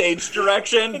 It's stage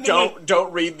direction.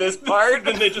 Don't read this part.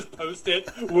 And they just post it.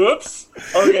 Whoops.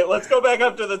 Okay, let's go back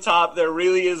up to the top. There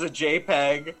really is a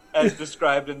JPEG, as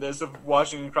described in this, of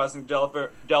Washington Crossing,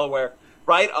 Delaware.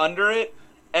 Right under it,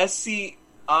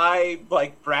 SCI,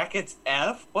 like, brackets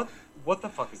F? What the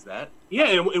fuck is that? Yeah,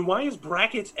 and why is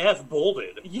brackets F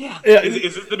bolded? Yeah.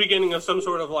 Is this the beginning of some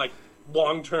sort of, like,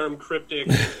 long-term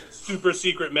cryptic super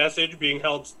secret message being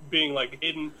like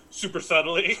hidden super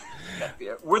subtly?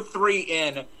 Yeah. We're 3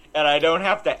 in, and I don't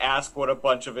have to ask what a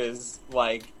bunch of his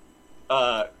like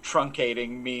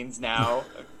truncating means now.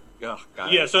 Oh,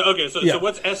 God. Yeah, so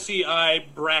what's SCI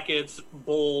brackets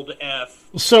bold F?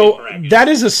 So that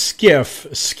is a SCIF.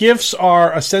 SCIFs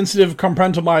are a sensitive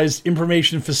compartmentalized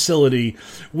information facility,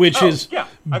 which is... Yeah,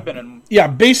 I've been in... Yeah,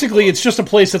 basically it's just a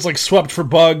place that's like swept for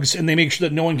bugs, and they make sure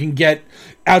that no one can get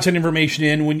outside information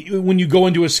in. When you go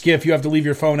into a SCIF, you have to leave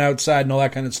your phone outside and all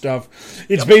that kind of stuff.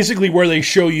 It's basically where they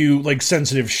show you like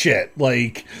sensitive shit.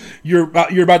 Like you're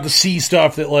about to see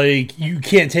stuff that like you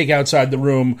can't take outside the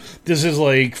room. This is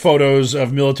like photos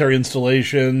of military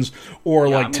installations or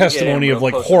like testimony of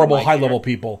like horrible high-level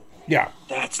people. Yeah.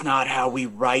 That's not how we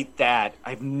write that.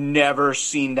 I've never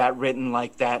seen that written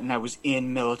like that, and I was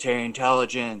in military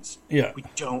intelligence. Yeah. We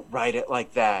don't write it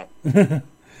like that.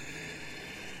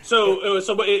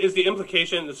 So what is the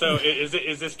implication? So is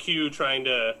this Q trying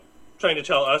to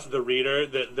tell us, the reader,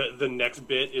 that the next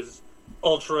bit is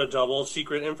ultra double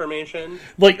secret information?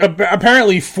 Like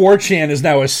apparently 4chan is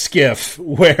now a SCIF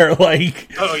where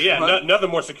like... Oh yeah, nothing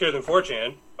more secure than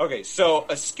 4chan. Okay, so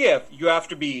a SCIF, you have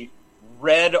to be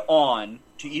read on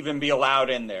to even be allowed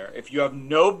in there. If you have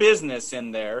no business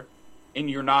in there and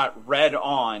you're not read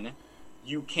on,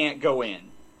 you can't go in.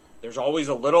 There's always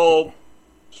a little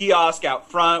kiosk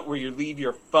out front where you leave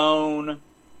your phone,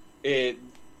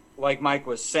 like Mike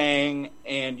was saying,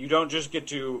 and you don't just get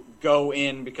to go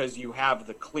in because you have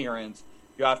the clearance.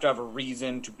 You have to have a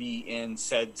reason to be in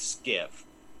said SCIF.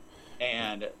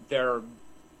 And there are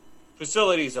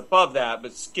facilities above that,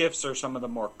 but SCIFs are some of the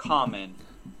more common.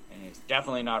 It's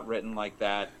definitely not written like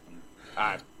that.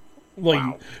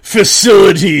 Wow.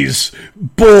 Facilities,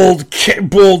 bold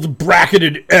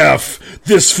bracketed F.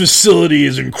 This facility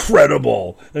is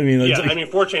incredible. I mean,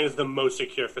 4chan is the most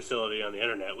secure facility on the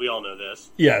internet. We all know this.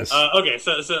 Yes. Okay,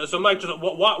 so Mike, just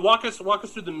walk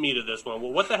us through the meat of this one.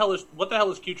 What the hell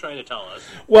is Q trying to tell us?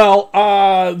 Well,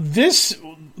 this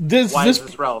why is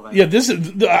this relevant? Yeah, this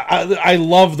is. I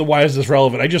love the why is this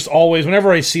relevant. I just always,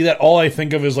 whenever I see that, all I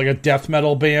think of is like a death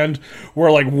metal band where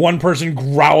like one person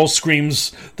growls,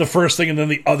 screams the first thing, and then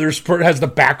the other has the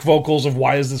back vocals of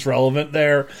why is this relevant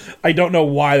there. I don't know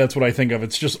why that's what I think of.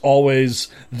 It's just always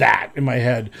that in my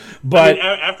head. But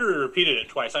after we repeated it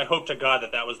twice, I hope to God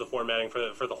that was the formatting for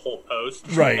the whole post.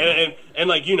 Right. And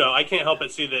like, I can't help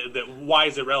but see that why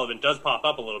is it relevant does pop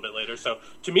up a little bit later. So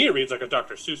to me, it reads like a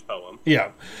Dr. Seuss poem.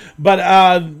 Yeah.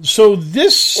 But so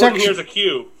this section... here's a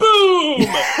cue. Boom!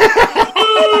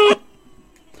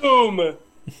 Boom!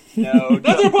 No,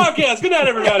 that's our podcast. Good night,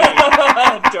 everybody.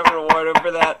 Don't reward him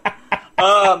for that.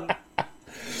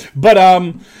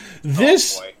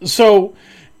 This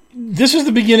is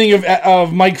the beginning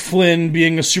of Mike Flynn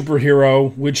being a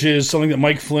superhero, which is something that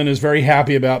Mike Flynn is very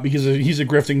happy about because he's a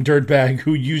grifting dirtbag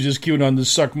who uses QAnon to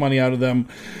suck money out of them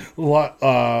like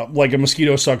a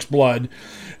mosquito sucks blood.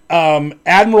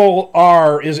 Admiral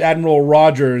R is Admiral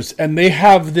Rogers, and they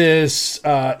have this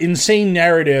insane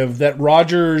narrative that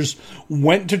Rogers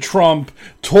went to Trump,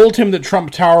 told him that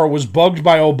Trump Tower was bugged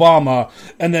by Obama,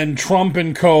 and then Trump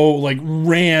and co.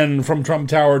 ran from Trump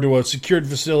Tower to a secured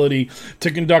facility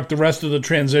to conduct the rest of the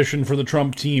transition for the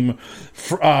Trump team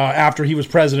after he was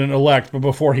president-elect, but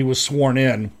before he was sworn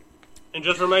in. And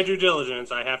just for my due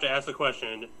diligence, I have to ask the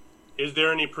question, Is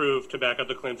there any proof to back up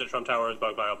the claims that Trump Tower is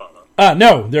bugged by Obama?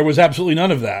 No, there was absolutely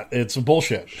none of that. It's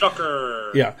bullshit.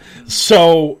 Shocker. Yeah.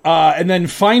 So, and then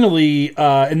finally,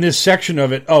 in this section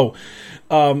of it,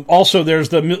 also there's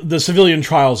the civilian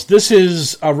trials. This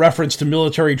is a reference to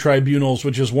military tribunals,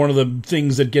 which is one of the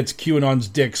things that gets QAnon's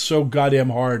dick so goddamn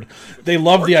hard. They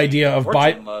love the idea of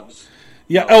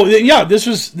Yeah. Oh, yeah. This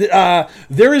was.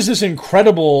 There is this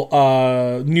incredible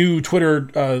new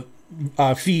Twitter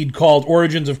feed called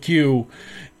Origins of Q,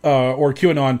 or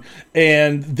QAnon,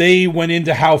 and they went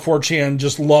into how 4chan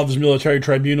just loves military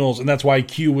tribunals, and that's why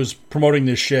Q was promoting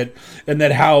this shit, and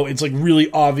that how it's like really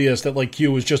obvious that like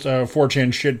Q was just a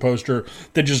 4chan shit poster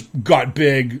that just got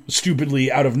big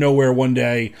stupidly out of nowhere one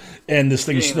day, and this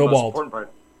thing snowballed. The most important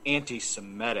part,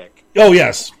 anti-Semitic. Oh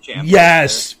yes,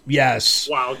 yes.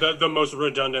 Wow, the most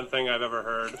redundant thing I've ever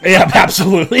heard. Yeah,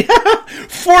 absolutely.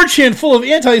 4chan full of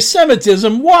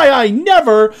anti-Semitism. Why I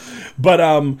never.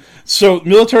 But so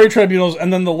military tribunals,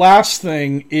 and then the last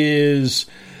thing is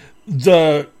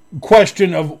the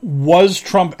question of, was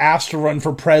Trump asked to run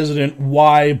for president?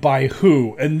 Why? By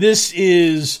who? And this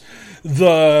is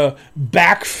the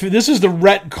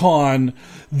retcon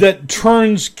that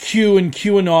turns Q and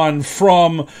QAnon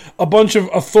from a bunch of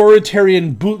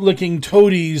authoritarian bootlicking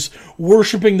toadies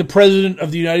worshiping the President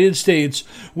of the United States,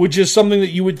 which is something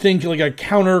that you would think like a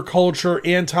counterculture,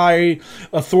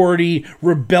 anti-authority,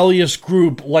 rebellious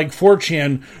group like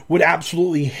 4chan would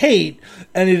absolutely hate.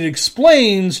 And it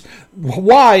explains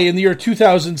why in the year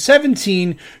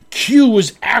 2017, Q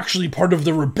was actually part of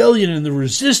the rebellion and the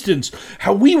resistance.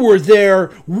 How we were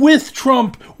there with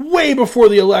Trump way before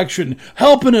the election,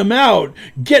 helping him out,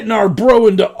 getting our bro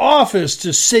into office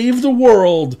to save the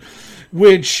world,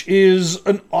 which is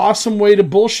an awesome way to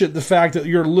bullshit the fact that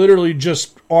you're literally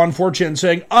just on 4chan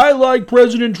saying, I like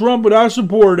President Trump and I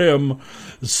support him.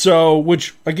 So,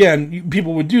 which, again,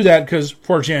 people would do that because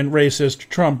 4chan racist,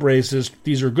 Trump racist,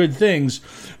 these are good things,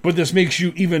 but this makes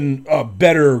you even a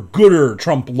better, gooder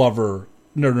Trump lover.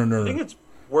 No. I think it's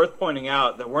worth pointing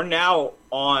out that we're now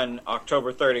on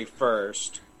October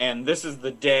 31st, and this is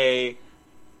the day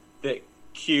that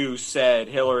Q said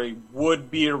Hillary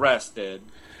would be arrested.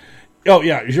 Oh,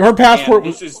 yeah, her passport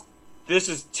was... This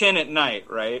is 10 at night,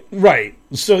 right? Right.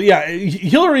 So, yeah,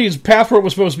 Hillary's passport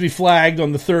was supposed to be flagged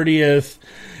on the 30th,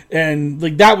 and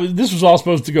like this was all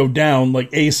supposed to go down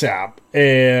like ASAP,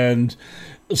 and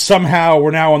somehow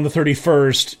we're now on the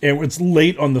 31st, and it's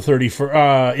late on the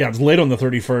 31st. It's late on the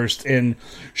 31st, and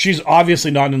she's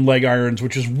obviously not in leg irons,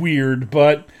 which is weird,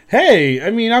 but hey, I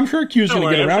mean, I'm sure Q's going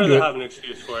to get around to it. They'll have an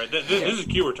excuse for it. This is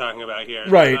Q we're talking about here.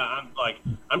 Right.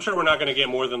 I'm sure we're not going to get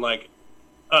more than like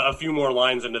a few more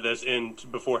lines into this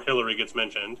before Hillary gets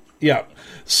mentioned. Yeah.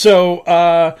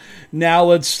 So now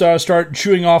let's start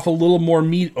chewing off a little more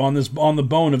meat on the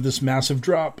bone of this massive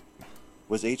drop.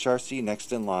 Was HRC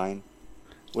next in line?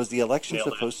 Was the election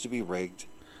supposed to be rigged?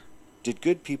 Did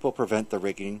good people prevent the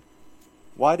rigging?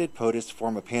 Why did POTUS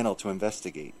form a panel to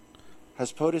investigate?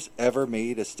 Has POTUS ever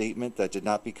made a statement that did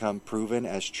not become proven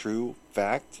as true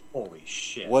fact? Holy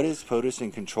shit. What is POTUS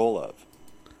in control of?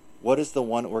 What is the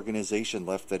one organization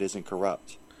left that isn't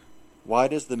corrupt? Why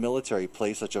does the military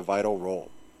play such a vital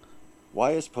role?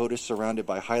 Why is POTUS surrounded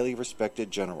by highly respected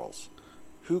generals?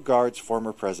 Who guards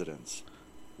former presidents?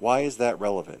 Why is that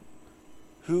relevant?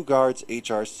 Who guards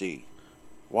HRC?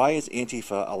 Why is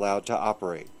Antifa allowed to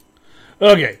operate?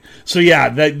 Okay, so yeah,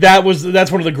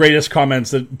 that's one of the greatest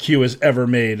comments that Q has ever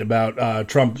made about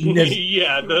Trump.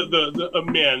 Yeah,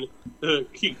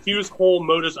 Q's whole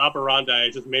modus operandi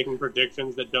is just making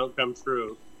predictions that don't come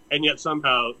true, and yet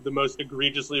somehow the most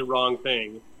egregiously wrong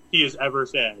thing he has ever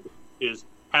said is,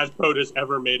 has POTUS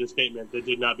ever made a statement that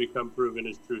did not become proven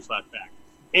as true/fact?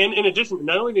 And in addition,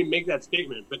 not only did he make that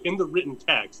statement, but in the written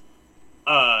text,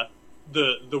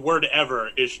 the word ever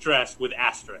is stressed with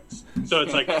asterisks. So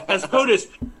it's like, has POTUS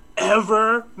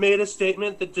ever made a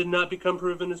statement that did not become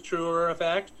proven as true or a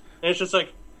fact? And it's just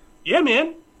like, yeah,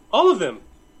 man, all of them.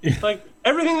 Like,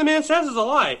 everything the man says is a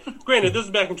lie. Granted, this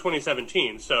is back in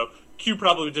 2017, so Q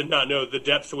probably did not know the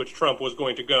depths to which Trump was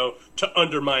going to go to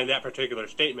undermine that particular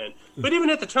statement. But even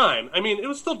at the time, I mean, it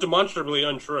was still demonstrably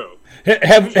untrue.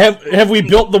 Have we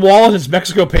built the wall and has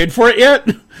Mexico paid for it yet?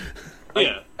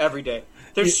 Yeah. Every day.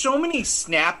 There's so many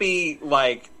snappy,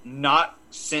 like, not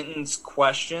sentence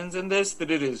questions in this that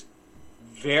it is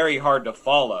very hard to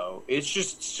follow. It's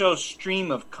just so stream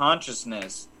of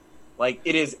consciousness. Like,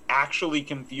 it is actually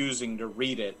confusing to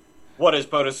read it. What is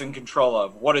POTUS in control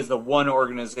of? What is the one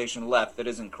organization left that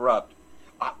isn't corrupt?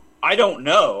 I don't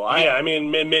know. I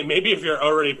mean, maybe if you're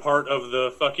already part of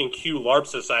the fucking Q LARP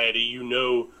society, you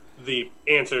know the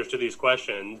answers to these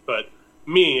questions, but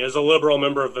me as a liberal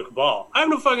member of the cabal. I have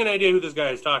no fucking idea who this guy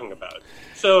is talking about.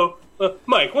 So,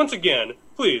 Mike, once again,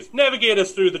 please navigate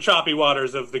us through the choppy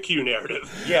waters of the Q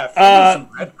narrative. Yeah, some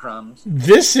breadcrumbs.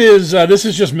 This is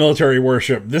just military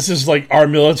worship. This is like our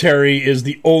military is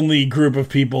the only group of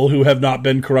people who have not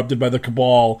been corrupted by the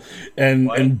cabal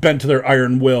and bent to their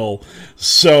iron will.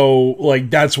 So, like,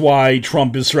 that's why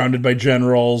Trump is surrounded by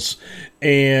generals.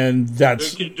 And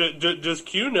that's... Does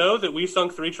Q know that we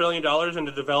sunk $3 trillion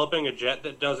into developing a jet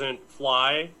that doesn't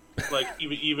fly? Like,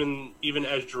 even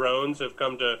as drones have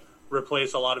come to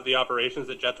replace a lot of the operations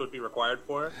that jets would be required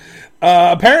for?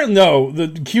 Apparently, no. The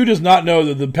Q does not know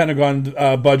that the Pentagon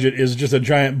budget is just a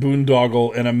giant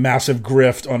boondoggle and a massive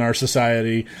grift on our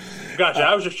society. Gotcha.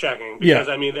 I was just checking because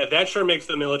I mean that sure makes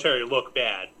the military look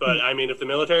bad. But I mean, if the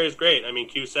military is great, I mean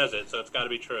Q says it, so it's got to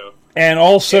be true. And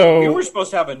also, we were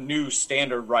supposed to have a new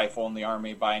standard rifle in the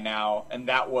Army by now, and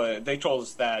they told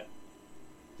us that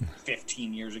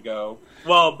 15 years ago.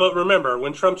 Well, but remember,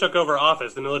 when Trump took over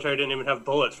office, the military didn't even have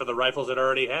bullets for the rifles it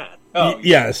already had. Oh,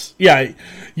 yes. Yeah.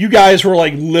 You guys were,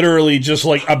 like, literally just,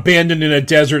 like, abandoned in a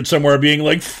desert somewhere being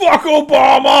like, fuck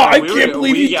Obama! I can't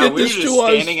believe he did this to us! We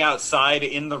were just standing outside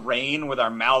in the rain with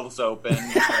our mouths open.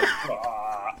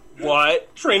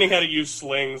 What? Training how to use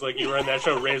slings like you were in that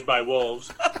show Raised by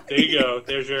Wolves. There you go.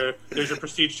 There's your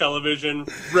Prestige Television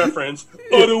reference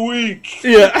of the week.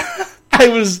 Yeah. I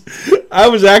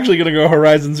was actually going to go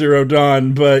Horizon Zero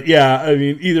Dawn, but yeah, I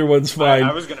mean, either one's fine.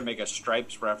 I was going to make a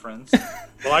Stripes reference.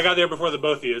 Well, I got there before the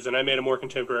both of you, and I made a more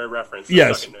contemporary reference. So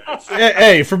yes.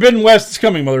 Hey, Forbidden West is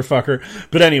coming, motherfucker.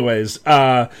 But anyways.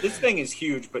 This thing is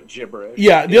huge, but gibberish.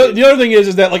 Yeah, the other thing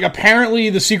is that, like, apparently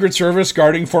the Secret Service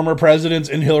guarding former presidents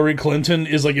and Hillary Clinton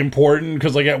is, like, important,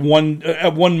 because, like, at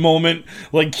one moment,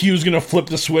 like, Q's going to flip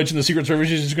the switch, and the Secret Service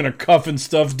is just going to cuff and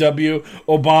stuff W,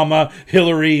 Obama,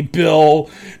 Hillary, Bill,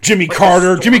 Jimmy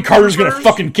Carter. Jimmy Carter's going to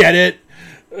fucking get it.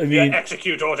 I mean,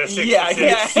 execute Order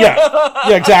 66.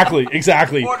 Yeah,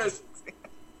 exactly.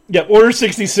 Order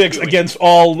 66 against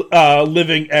all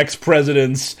living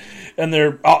ex-presidents, and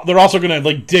they're also going to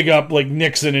like dig up like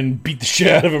Nixon and beat the shit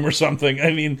out of him or something.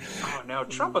 I mean, oh no,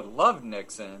 Trump would love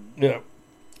Nixon. Yeah.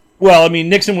 Well, I mean,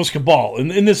 Nixon was cabal.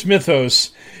 In this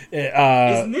mythos...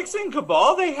 is Nixon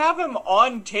cabal? They have him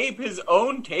on tape, his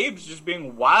own tapes, just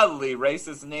being wildly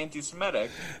racist and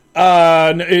anti-Semitic.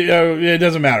 It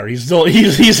doesn't matter. He's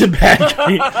a bad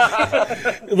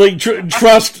guy. Like,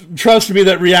 trust me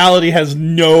that reality has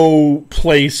no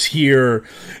place here,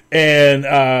 and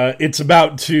it's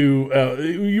about to...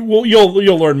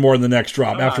 you'll learn more in the next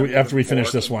drop after we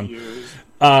finish this one.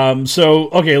 So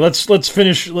okay, let's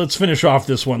finish off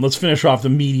this one. Let's finish off the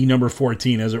meaty number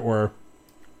 14, as it were.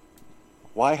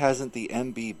 Why hasn't the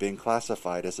MB been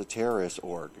classified as a terrorist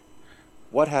org?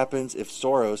 What happens if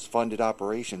Soros-funded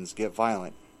operations get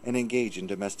violent and engage in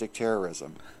domestic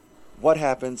terrorism? What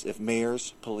happens if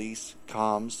mayors, police,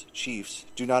 comms, chiefs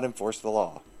do not enforce the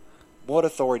law? What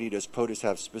authority does POTUS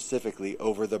have specifically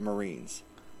over the Marines?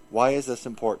 Why is this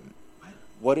important?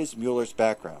 What is Mueller's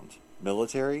background?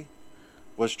 Military?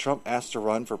 Was Trump asked to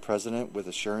run for president with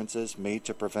assurances made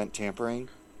to prevent tampering?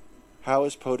 How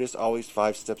is POTUS always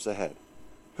 5 steps ahead?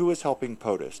 Who is helping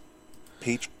POTUS?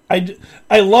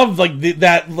 I love like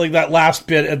that last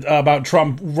bit about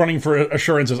Trump running for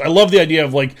assurances. I love the idea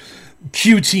of like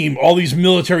Q team, all these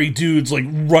military dudes like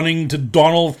running to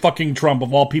Donald fucking Trump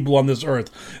of all people on this earth,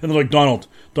 and they're like, Donald,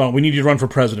 we need you to run for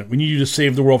president. We need you to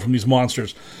save the world from these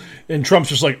monsters. And Trump's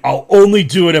just like, I'll only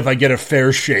do it if I get a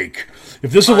fair shake.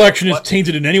 If this election is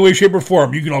tainted in any way, shape, or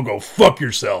form, you can all go fuck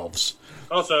yourselves.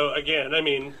 Also, again, I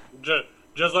mean,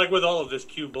 just like with all of this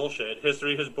Q bullshit,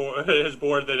 history has board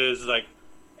that is like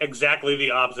exactly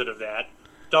the opposite of that.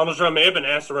 Donald Trump may have been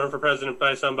asked to run for president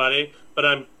by somebody, but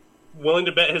I'm willing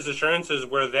to bet his assurances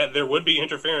were that there would be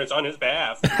interference on his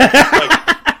behalf.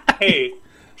 Like, hey,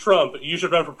 Trump, you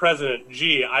should run for president.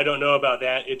 Gee, I don't know about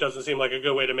that. It doesn't seem like a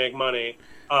good way to make money,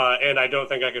 and I don't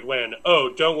think I could win.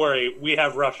 Oh, don't worry, we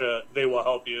have Russia. They will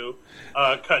help you.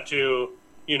 Cut to,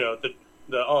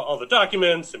 all the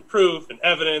documents and proof and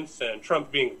evidence, and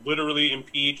Trump being literally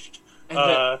impeached.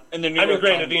 And the New York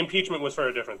granted, Times, the impeachment was for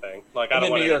a different thing. Like, the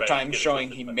New York Times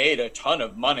showing he made a ton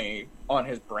of money on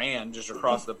his brand just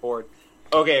across the board.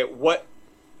 Okay, what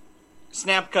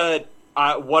Snapcut?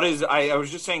 What is? I was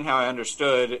just saying how I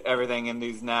understood everything in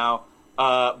these now,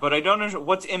 but I don't understand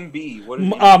what's MB. What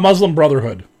is Muslim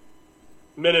Brotherhood?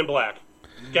 Men in Black,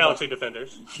 Galaxy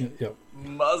Defenders. Yep.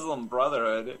 Muslim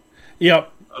Brotherhood.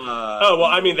 Yep. Well,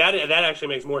 I mean that actually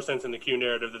makes more sense in the Q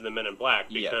narrative than the Men in Black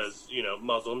because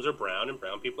Muslims are brown and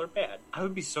brown people are bad. I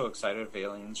would be so excited if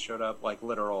aliens showed up, like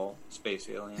literal space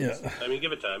aliens. Yeah. I mean,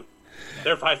 give it time.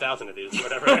 There are 5,000 of these,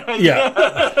 whatever.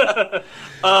 Yeah.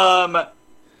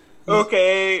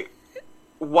 Okay.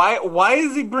 Why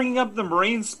is he bringing up the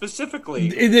Marines specifically?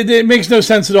 It makes no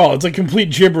sense at all. It's like complete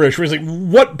gibberish. Where he's like,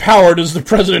 what power does the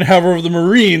president have over the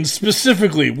Marines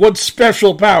specifically? What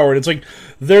special power? And it's like,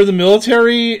 they're the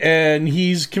military, and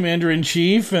he's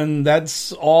commander-in-chief, and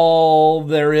that's all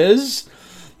there is.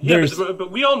 Yeah,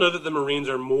 but we all know that the Marines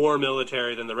are more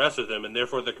military than the rest of them, and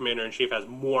therefore the commander-in-chief has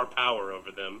more power over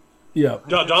them. Yeah.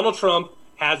 Donald Trump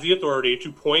has the authority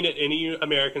to point at any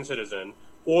American citizen,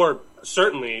 or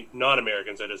certainly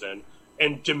non-American citizen,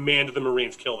 and demand the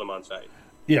Marines kill them on sight.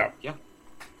 Yeah. Yeah.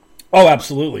 Oh,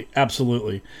 absolutely.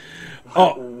 Absolutely.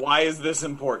 Oh, why is this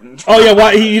important? Oh, yeah.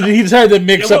 Why he decided to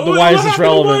mix up the why is this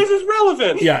relevant. Why is this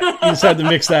relevant? Yeah, he decided to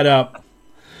mix that up.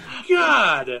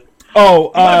 God.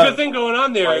 Oh, good thing going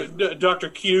on there, Dr.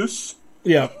 Cuse.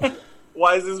 Yeah.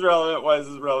 Why is this relevant? Why is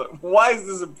this relevant? Why is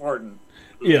this important?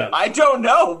 Yeah. I don't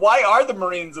know. Why are the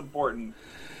Marines important?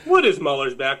 What is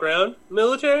Mueller's background?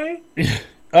 Military?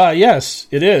 Yes,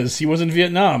 it is. He was in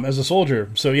Vietnam as a soldier.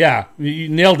 So, yeah, you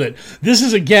nailed it. This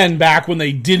is, again, back when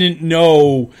they didn't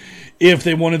know if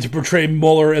they wanted to portray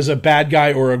Mueller as a bad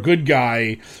guy or a good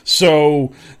guy.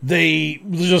 So they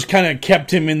just kind of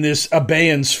kept him in this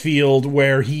abeyance field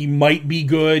where he might be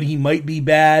good, he might be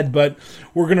bad, but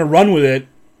we're going to run with it.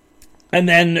 And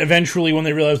then eventually when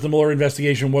they realized the Mueller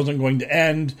investigation wasn't going to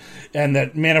end and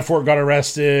that Manafort got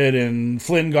arrested and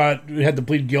Flynn had to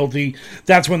plead guilty,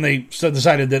 that's when they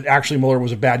decided that actually Mueller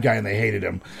was a bad guy and they hated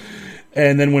him.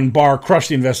 And then when Barr crushed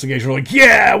the investigation, we're like,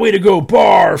 yeah, way to go,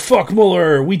 Barr, fuck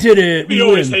Mueller, we did it. We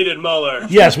always hated Mueller.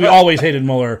 Yes, we always hated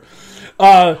Mueller.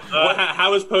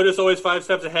 How is POTUS always 5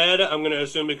 steps ahead? I'm going to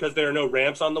assume because there are no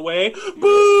ramps on the way.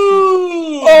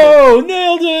 Boo! Oh,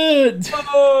 nailed it!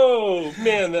 Oh,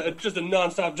 man, just a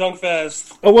nonstop junk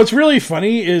fest. What's really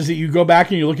funny is that you go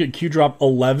back and you look at Q Drop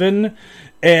 11,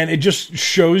 and it just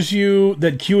shows you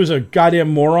that Q is a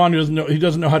goddamn moron. He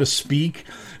doesn't know how to speak,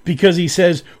 because he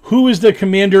says, who is the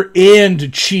commander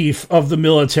and chief of the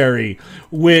military?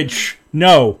 Which,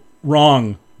 no,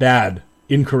 wrong, bad,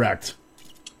 incorrect.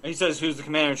 He says, who's the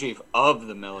commander-in-chief of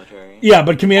the military? Yeah,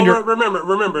 but commander... Well,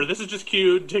 remember, this is just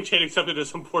Q dictating something to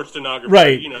some poor stenographer.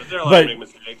 Right. You know, they're allowed to make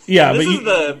mistakes. Yeah,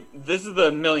 This is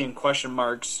the million question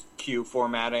marks Q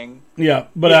formatting. Yeah,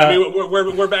 but... Yeah, I mean,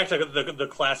 we're back to the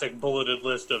classic bulleted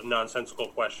list of nonsensical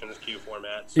questions Q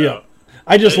format. So. Yeah.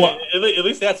 I just... At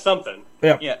least that's something.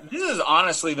 Yeah. Yeah, this is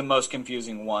honestly the most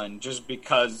confusing one, just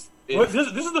because... This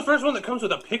is the first one that comes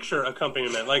with a picture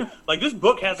accompaniment. Like this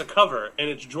book has a cover, and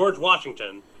it's George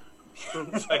Washington.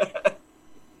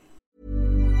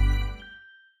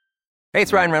 Hey,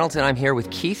 it's Ryan Reynolds, and I'm here with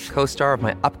Keith, co-star of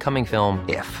my upcoming film,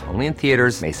 If, only in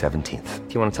theaters May 17th.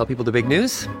 Do you want to tell people the big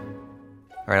news?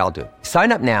 All right, I'll do it.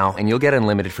 Sign up now and you'll get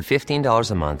unlimited for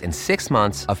 $15 a month and 6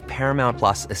 months of Paramount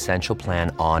Plus Essential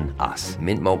Plan on us.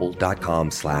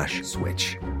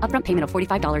 MintMobile.com/switch. Upfront payment of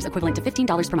 $45 equivalent to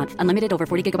 $15 per month. Unlimited over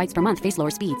 40 gigabytes per month. Face lower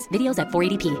speeds. Videos at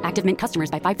 480p. Active Mint customers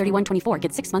by 531.24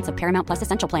 get 6 months of Paramount Plus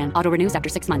Essential Plan. Auto renews after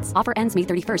 6 months. Offer ends May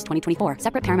 31st, 2024.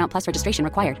 Separate Paramount Plus registration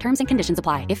required. Terms and conditions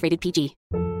apply if rated PG.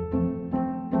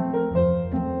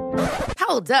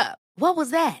 Hold up. What was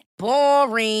that?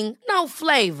 Boring. No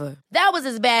flavor. That was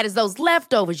as bad as those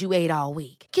leftovers you ate all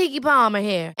week. Keke Palmer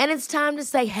here. And it's time to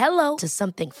say hello to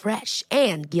something fresh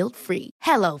and guilt-free.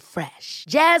 Hello Fresh.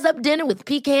 Jazz up dinner with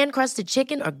pecan-crusted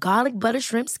chicken or garlic butter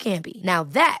shrimp scampi. Now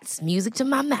that's music to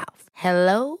my mouth.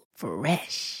 Hello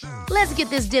Fresh. Let's get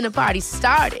this dinner party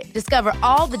started. Discover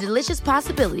all the delicious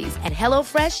possibilities at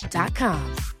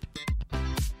HelloFresh.com.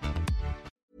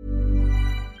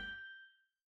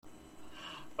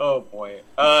 Oh, boy.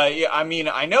 Yeah, I mean,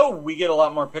 I know we get a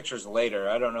lot more pictures later.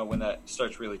 I don't know when that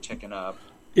starts really ticking up.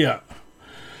 Yeah.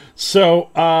 So,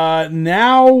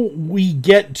 now we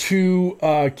get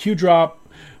to Q Drop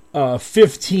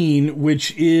 15,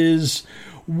 which is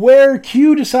where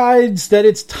Q decides that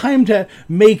it's time to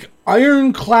make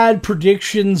ironclad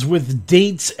predictions with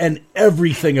dates and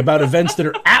everything about events that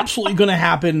are absolutely going to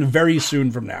happen very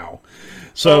soon from now.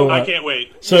 So I can't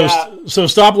wait. So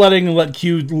stop let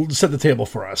Q set the table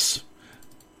for us.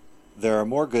 There are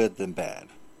more good than bad.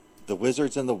 The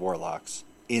wizards and the warlocks,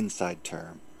 inside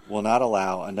term, will not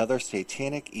allow another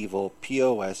satanic evil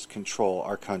POS control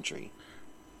our country.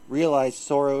 Realize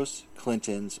Soros,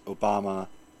 Clintons, Obama,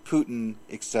 Putin,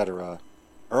 etc.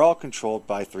 are all controlled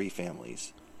by 3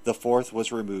 families. The 4th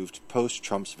was removed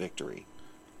post-Trump's victory.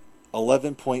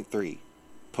 11.3.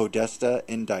 Podesta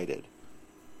indicted.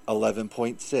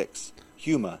 11.6.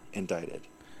 Huma indicted.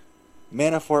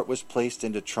 Manafort was placed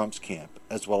into Trump's camp,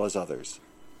 as well as others.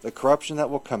 The corruption that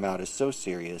will come out is so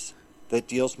serious that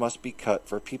deals must be cut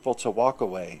for people to walk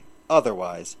away,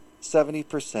 otherwise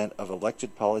 70% of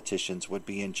elected politicians would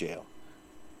be in jail.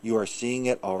 You are seeing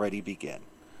it already begin.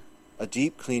 A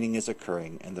deep cleaning is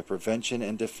occurring, and the prevention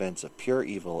and defense of pure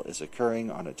evil is occurring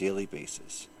on a daily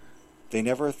basis. They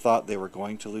never thought they were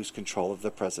going to lose control of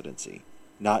the presidency,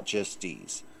 not just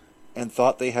D's, and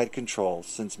thought they had control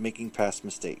since making past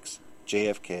mistakes.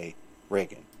 JFK,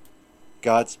 Reagan.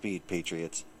 Godspeed,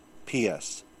 Patriots.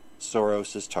 P.S.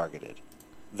 Soros is targeted.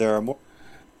 There are more...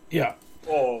 Yeah.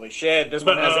 Holy shit, this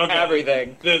one has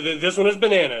everything. This one is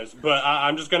bananas, but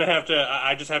I'm just going to have to...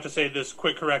 I just have to say this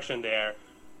quick correction there.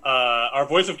 Our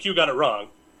voice of Q got it wrong.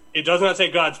 It does not say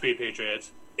Godspeed,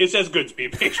 Patriots. It says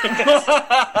Goodspeed, Patriots.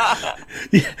 At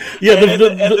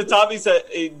the top he said...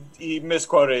 He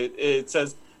misquoted. It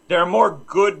says, there are more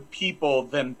good people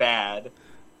than bad.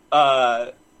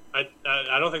 I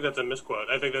don't think that's a misquote.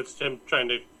 I think that's him trying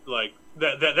to, like...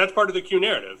 That's part of the Q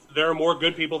narrative. There are more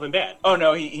good people than bad. Oh,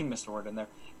 no, he missed a word in there.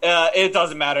 It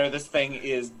doesn't matter. This thing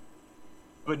is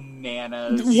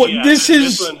bananas.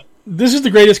 This is the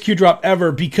greatest Q drop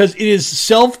ever because it is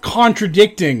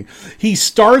self-contradicting. He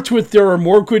starts with there are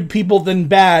more good people than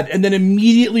bad and then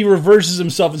immediately reverses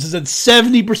himself and says that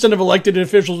 70% of elected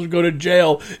officials would go to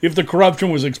jail if the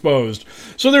corruption was exposed.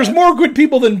 So there's more good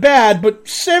people than bad, but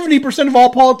 70% of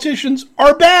all politicians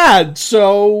are bad.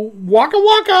 So waka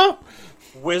waka.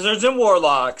 Wizards and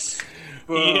warlocks.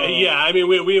 Yeah, I mean,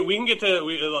 we can get to...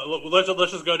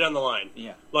 let's just go down the line.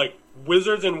 Yeah. Like,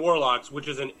 wizards and warlocks, which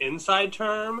is an inside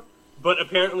term, but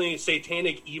apparently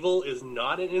satanic evil is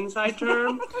not an inside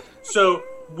term. So,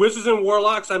 wizards and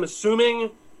warlocks, I'm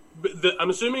assuming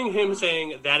him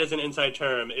saying that is an inside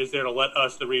term is there to let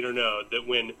us, the reader, know that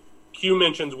when Q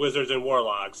mentions wizards and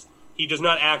warlocks, he does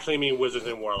not actually mean wizards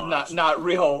and warlocks. Not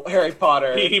real Harry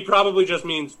Potter. He probably just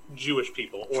means Jewish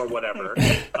people or whatever.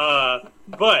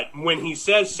 But when he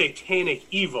says satanic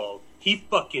evil, he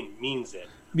fucking means it.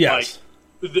 Yes.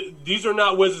 Like, these are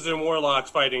not wizards and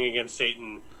warlocks fighting against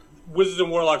Satan. Wizards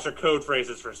and warlocks are code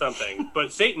phrases for something,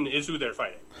 but Satan is who they're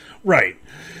fighting. Right.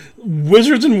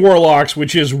 Wizards and warlocks,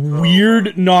 which is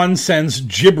weird nonsense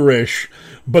gibberish,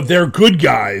 but they're good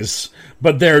guys.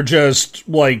 But they're just,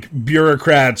 like,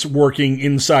 bureaucrats working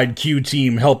inside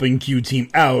Q-Team, helping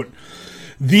Q-Team out.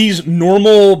 These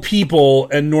normal people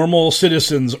and normal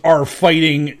citizens are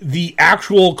fighting the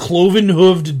actual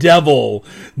cloven-hooved devil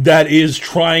that is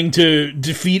trying to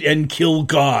defeat and kill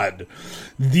God.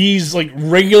 These, like,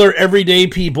 regular, everyday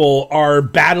people are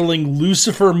battling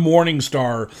Lucifer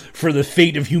Morningstar for the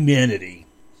fate of humanity.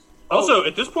 Also,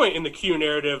 at this point in the Q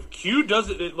narrative, Q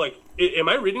doesn't, like, am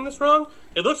I reading this wrong?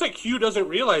 It looks like Q doesn't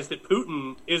realize that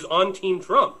Putin is on Team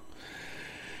Trump.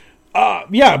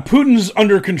 Yeah, Putin's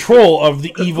under control of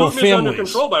the evil Putin families. Is under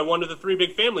control by one of the three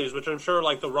big families, which I'm sure,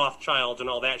 like, the Rothschilds and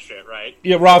all that shit, right?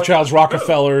 Yeah, Rothschilds,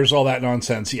 Rockefellers, all that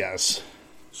nonsense, yes.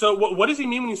 So what does he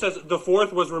mean when he says the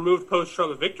fourth was removed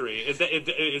post-Trump victory?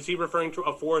 Is he referring to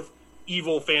a fourth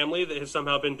evil family that has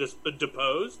somehow been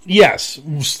deposed? Yes.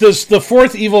 The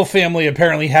fourth evil family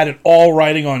apparently had it all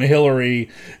riding on Hillary,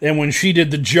 and when she did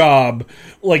the job,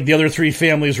 like, the other three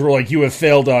families were like, you have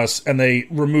failed us, and they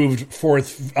removed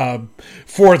fourth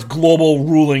global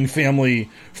ruling family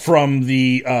from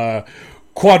the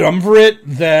quadumvirate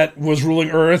that was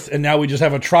ruling Earth, and now we just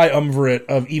have a triumvirate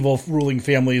of evil ruling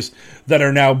families that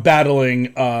are now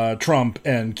battling Trump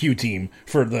and Q-Team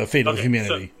for the fate of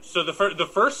humanity. So the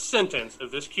first sentence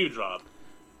of this Q drop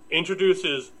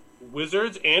introduces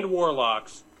wizards and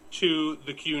warlocks to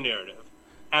the Q narrative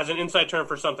as an inside term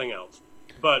for something else.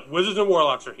 But wizards and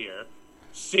warlocks are here.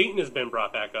 Satan has been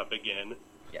brought back up again.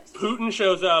 Yes. Putin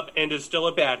shows up and is still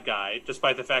a bad guy,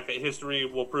 despite the fact that history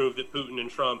will prove that Putin and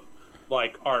Trump,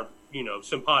 like, are,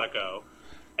 simpatico.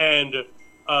 And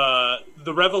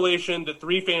the revelation that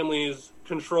three families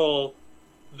control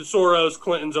the Soros,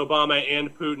 Clintons, Obama,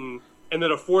 and Putin, and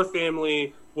that a fourth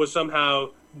family was somehow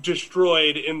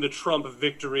destroyed in the Trump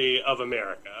victory of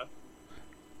America.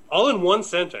 All in one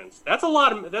sentence. That's a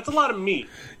lot of meat.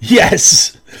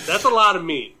 Yes. That's a lot of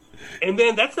meat. And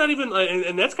then that's not even,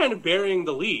 and that's kind of burying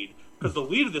the lead, because the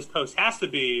lead of this post has to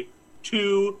be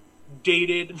two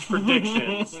dated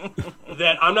predictions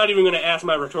that I'm not even going to ask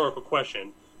my rhetorical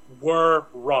question were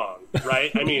wrong,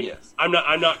 right? I mean, yes. I'm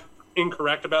not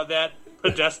incorrect about that.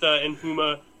 Podesta and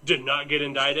Huma did not get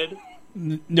indicted.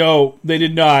 No, they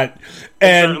did not.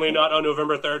 And certainly not on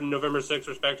November 3rd and November 6th,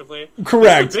 respectively.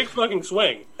 Correct. It's a big fucking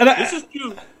swing. And this is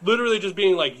you literally just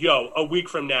being like, yo, a week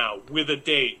from now, with a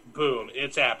date, boom,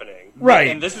 it's happening. Right.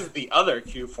 And this is the other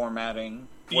Q formatting.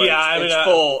 Yeah,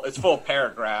 it's full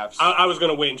paragraphs. I was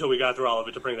going to wait until we got through all of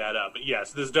it to bring that up. But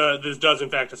yes, this does in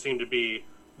fact seem to be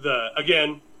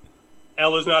again,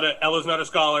 Elle is not a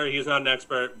scholar. He is not an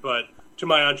expert, but to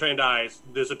my untrained eyes,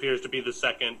 this appears to be the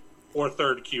second or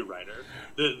third Q writer.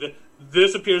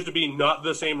 This appears to be not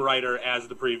the same writer as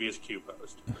the previous Q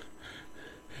post.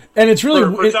 And it's really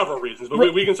for several reasons,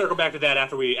 but we can circle back to that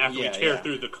after we tear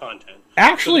through the content.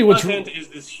 Actually, so the content is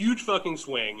this huge fucking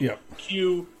swing. Yeah.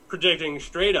 Q predicting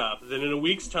straight up that in a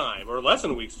week's time, or less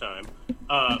than a week's time,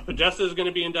 Podesta is going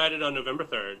to be indicted on November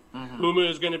 3rd. Mm-hmm. Huma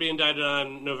is going to be indicted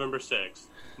on November 6th.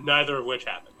 Neither of which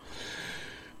happened.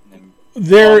 Paul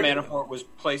Manafort was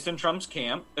placed in Trump's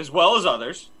camp, as well as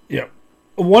others. Yeah.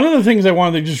 One of the things I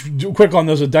wanted to just do quick on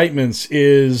those indictments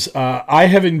is I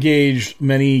have engaged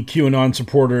many QAnon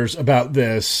supporters about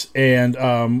this, and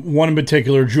one in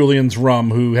particular, Julian's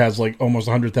Rum, who has like almost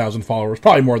 100,000 followers,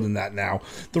 probably more than that now.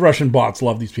 The Russian bots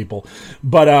love these people.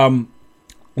 But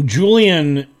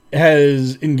Julian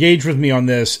has engaged with me on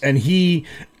this, and he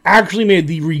actually made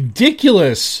the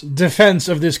ridiculous defense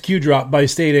of this Q drop by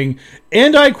stating,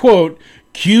 and I quote,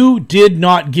 Q did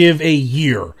not give a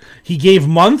year. He gave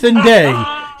month and day.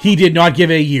 He did not give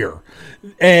a year.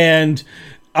 And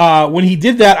when he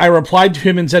did that, I replied to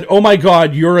him and said, oh my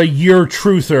God, you're a year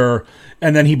truther.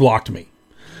 And then he blocked me.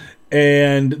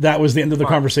 And that was the end of the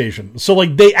conversation. So,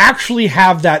 like, they actually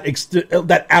have that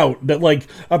out. That, like,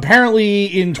 apparently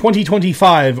in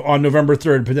 2025, on November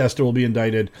 3rd, Podesta will be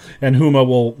indicted, and Huma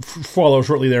will follow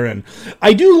shortly therein.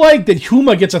 I do like that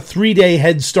Huma gets a 3-day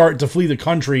head start to flee the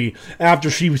country after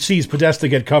she sees Podesta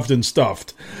get cuffed and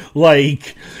stuffed.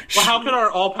 Like... Well, how could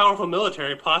our all-powerful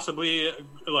military possibly,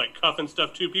 like, cuff and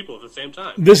stuff two people at the same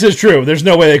time? This is true. There's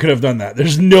no way they could have done that.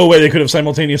 There's no way they could have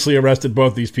simultaneously arrested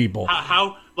both these people.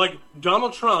 How like,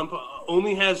 Donald Trump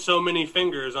only has so many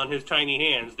fingers on his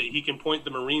tiny hands that he can point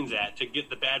the Marines at to get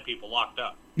the bad people locked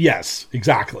up. Yes,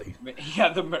 exactly. Yeah,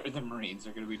 the Marines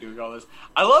are going to be doing all this.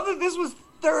 I love that this was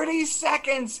 30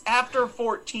 seconds after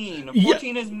 14.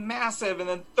 14 is massive, and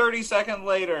then 30 seconds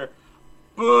later,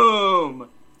 boom.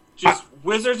 Just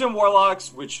wizards and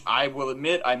warlocks, which I will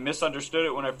admit I misunderstood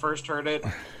it when I first heard it.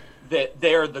 That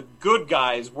they're the good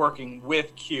guys working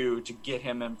with Q to get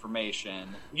him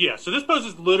information. Yeah, so this post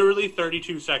is literally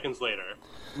 32 seconds later,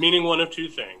 meaning one of two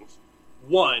things.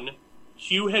 One,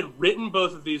 Q had written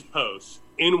both of these posts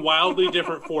in wildly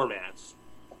different formats,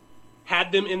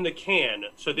 had them in the can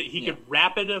so that he could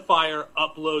rapid-fire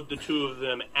upload the two of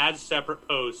them as separate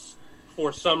posts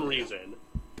for some reason.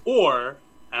 Or,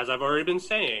 as I've already been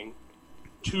saying,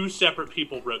 two separate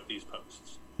people wrote these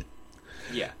posts.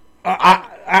 Yeah.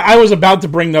 I was about to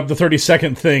bring up the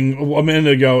 30-second thing a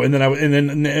minute ago, and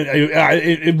then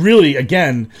it really,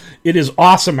 again, it is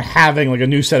awesome having like a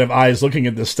new set of eyes looking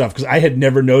at this stuff, because I had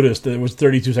never noticed that it was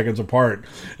 32 seconds apart,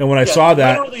 and when I saw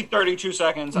that, literally 32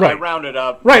 seconds, right. I rounded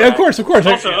up. Right, of course.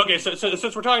 Also, okay, so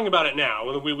since we're talking about it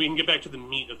now, we can get back to the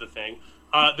meat of the thing.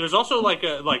 There's also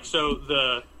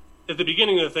at the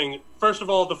beginning of the thing, first of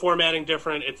all, the formatting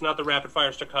different. It's not the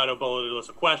rapid-fire staccato bulleted list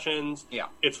of questions. Yeah.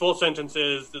 It's full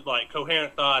sentences, like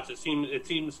coherent thoughts. It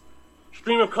seems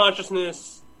stream of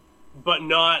consciousness, but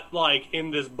not like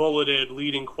in this bulleted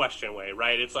leading question way,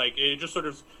 right? It's like it just sort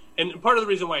of, and part of the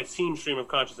reason why it seems stream of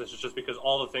consciousness is just because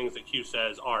all the things that Q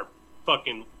says are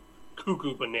fucking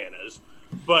cuckoo bananas.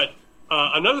 But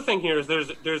another thing here is there's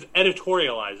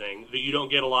editorializing that you don't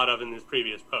get a lot of in this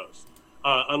previous post.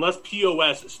 Unless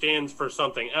POS stands for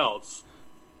something else,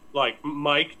 like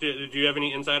Mike, do you have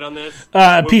any insight on this?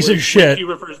 Piece of shit.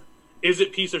 Is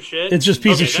it piece of shit? It's just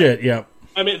piece of shit. Yeah.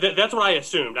 I mean, that's what I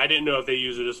assumed. I didn't know if they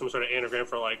use it as some sort of anagram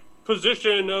for like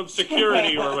position of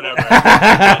security or whatever.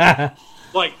 But,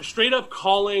 like straight up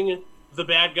calling the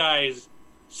bad guys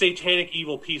satanic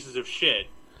evil pieces of shit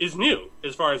is new,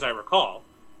 as far as I recall.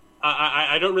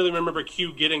 I don't really remember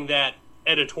Q getting that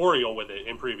editorial with it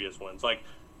in previous ones. Like.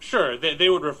 Sure, they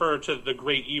would refer to the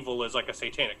great evil as like a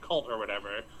satanic cult or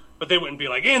whatever, but they wouldn't be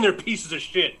like, and they're pieces of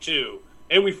shit too,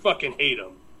 and we fucking hate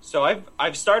them. So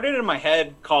I've started in my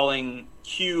head calling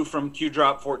Q from Q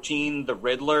Drop 14 the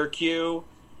Riddler Q,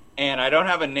 and I don't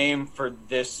have a name for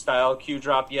this style Q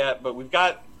Drop yet, but we've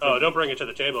got... Oh, don't bring it to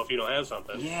the table if you don't have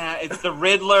something. Yeah, it's the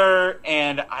Riddler,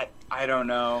 and I don't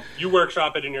know. You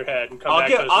workshop it in your head and come I'll back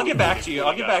get, to us. I'll get back to you.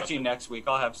 I'll get back to you next week.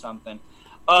 I'll have something.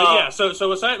 But yeah,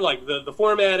 so aside like the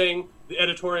formatting, the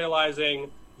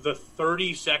editorializing, the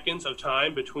 30 seconds of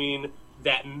time between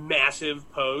that massive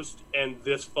post and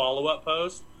this follow-up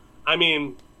post, I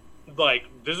mean, like,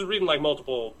 this is reading like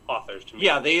multiple authors to me.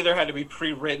 Yeah, they either had to be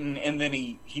pre-written and then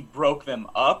he broke them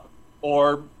up,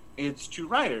 or it's two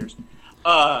writers.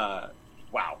 Wow.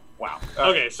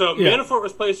 Okay, so Manafort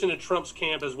was placed into Trump's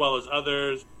camp as well as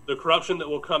others. The corruption that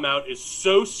will come out is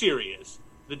so serious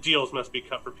the deals must be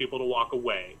cut for people to walk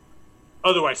away.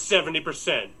 Otherwise,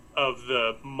 70% of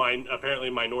the apparently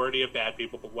minority of bad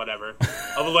people, but whatever,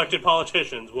 of elected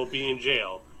politicians will be in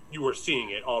jail. You are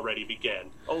seeing it already begin.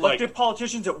 Elected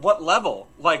politicians at what level?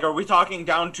 Like, are we talking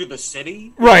down to the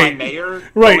city? Right. My mayor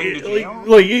right. going to jail?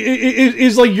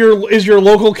 Is your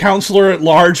local counselor at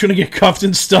large going to get cuffed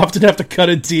and stuffed and have to cut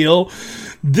a deal?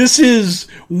 This is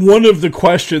one of the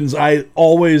questions I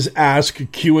always ask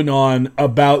QAnon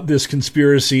about this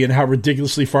conspiracy and how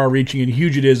ridiculously far-reaching and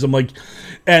huge it is. I'm like,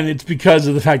 and it's because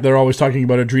of the fact that they're always talking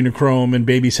about adrenochrome and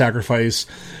baby sacrifice.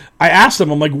 I asked them,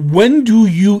 I'm like, when do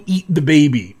you eat the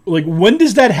baby? Like, when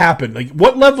does that happen? Like,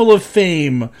 what level of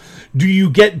fame do you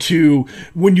get to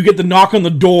when you get the knock on the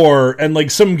door and,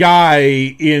 like, some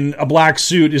guy in a black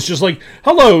suit is just like,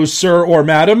 hello, sir or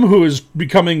madam, who is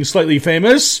becoming slightly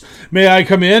famous. May I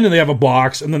come in? And they have a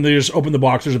box, and then they just open the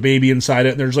box. There's a baby inside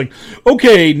it, and they're just like,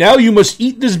 okay, now you must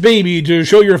eat this baby to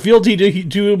show your fealty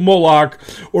to Moloch,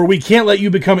 or we can't let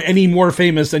you become any more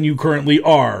famous than you currently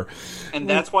are. And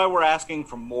that's why we're asking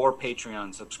for more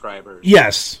Patreon subscribers.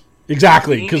 Yes,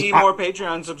 exactly. We need more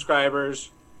Patreon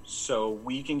subscribers so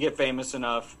we can get famous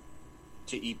enough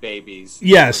to eat babies.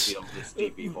 Yes. But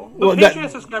Patreon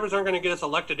subscribers aren't going to get us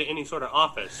elected to any sort of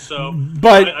office. So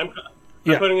but I'm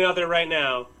putting it out there right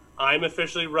now. I'm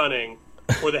officially running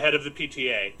for the head of the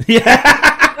PTA.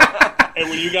 Yeah. And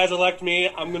when you guys elect me,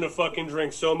 I'm going to fucking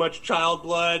drink so much child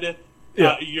blood.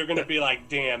 Yeah. You're going to be like,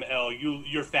 damn, Elle,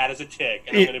 you're fat as a tick.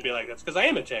 And I'm going to be like, that's because I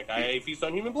am a tick. I feast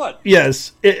on human blood.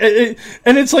 Yes. And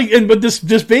it's like, but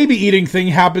this baby eating thing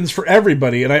happens for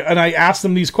everybody. And I ask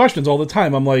them these questions all the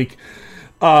time. I'm like,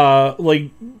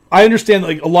 I understand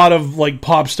like a lot of like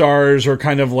pop stars are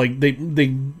kind of like they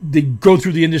go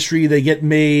through the industry, they get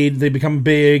made, they become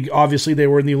big. Obviously they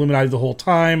were in the Illuminati the whole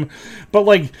time. But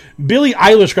like Billie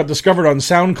Eilish got discovered on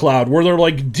SoundCloud where they're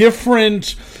like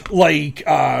different like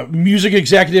music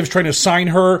executives trying to sign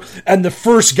her, and the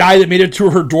first guy that made it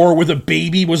to her door with a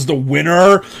baby was the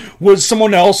winner, was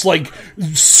someone else like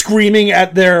screaming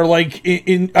at their like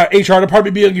in HR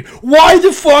department being like, why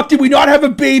the fuck did we not have a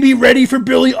baby ready for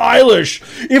Billie Eilish?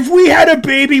 If we had a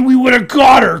baby, we would have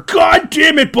got her. God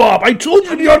damn it, Bob! I told you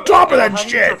to be on top of that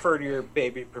shit. How do you prefer your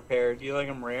baby prepared? Do you like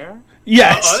them rare?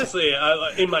 Yes. Honestly,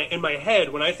 in my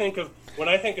head, when I think of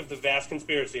the vast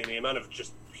conspiracy and the amount of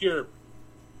just pure,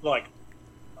 like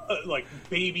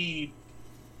baby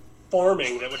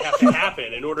farming that would have to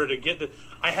happen in order to get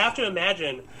I have to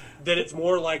imagine that it's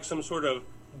more like some sort of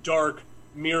dark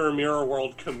mirror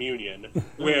world communion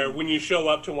where when you show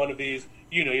up to one of these,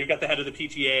 you know, you've got the head of the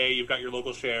PTA, you've got your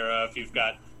local sheriff, you've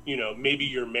got, you know, maybe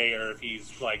your mayor if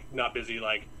he's like not busy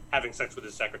like having sex with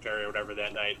his secretary or whatever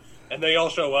that night, and they all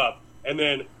show up, and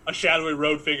then a shadowy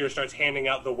road figure starts handing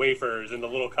out the wafers and the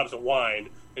little cups of wine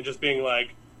and just being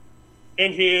like,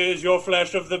 and here's your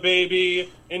flesh of the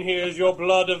baby, and here's your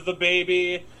blood of the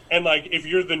baby. And like if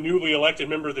you're the newly elected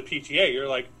member of the PTA, you're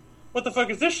like, what the fuck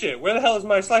is this shit? Where the hell is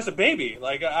my slice of baby?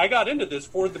 Like, I got into this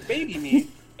for the baby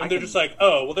meat. And they're just like,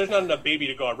 oh, well, there's not enough baby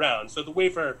to go around. So the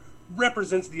wafer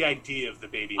represents the idea of the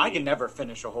baby meat. I can never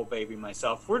finish a whole baby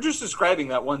myself. We're just describing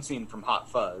that one scene from Hot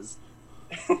Fuzz.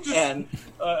 I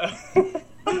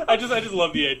just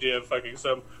love the idea of fucking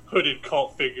some hooded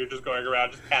cult figure just going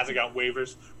around just passing out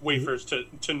wafers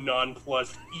to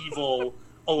nonplussed evil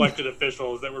elected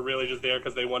officials that were really just there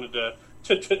because they wanted to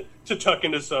tuck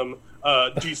into some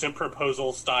decent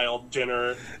proposal style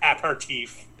dinner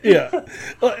aperitif. Yeah,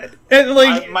 and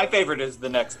like my favorite is the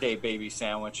next day baby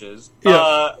sandwiches.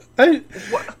 Yeah,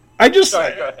 I just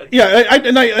Sorry, go ahead. Yeah,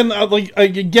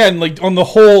 again like on the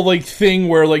whole like thing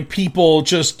where like people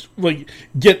just like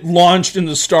get launched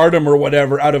into stardom or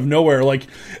whatever out of nowhere. Like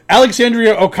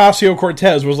Alexandria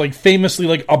Ocasio-Cortez was like famously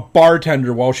like a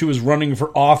bartender while she was running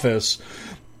for office.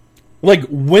 Like,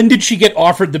 when did she get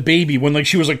offered the baby? When, like,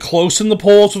 she was, like, close in the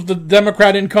polls with the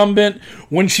Democrat incumbent?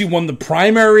 When she won the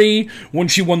primary? When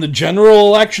she won the general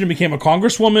election and became a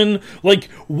congresswoman? Like,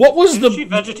 what was Is she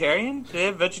vegetarian? Do they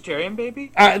have vegetarian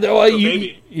baby?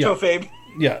 Baby. Yeah. Tofabe.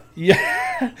 Yeah.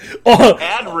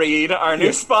 Ad read, our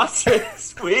new sponsor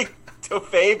this week.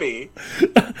 Tofabe.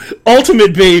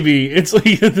 Ultimate baby. It's like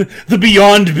the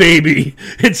Beyond Baby.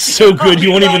 It's so good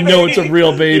you won't even know it's a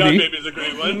real baby. Beyond Baby's a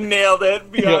great one. Nailed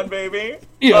it. Beyond Baby.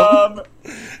 Yeah.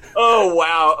 Oh,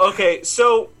 wow. Okay,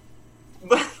 so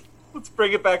let's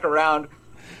bring it back around.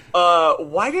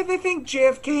 Why did they think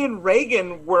JFK and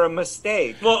Reagan were a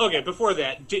mistake? Well, okay, before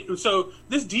that, so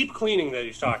this deep cleaning that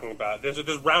he's talking about, this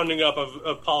rounding up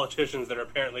of politicians that are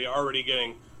apparently already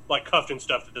getting, like, cuffed and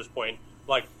stuffed at this point,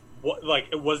 like, what, like,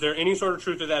 was there any sort of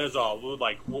truth to that at all?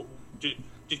 Like,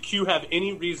 Did Q have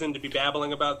any reason to be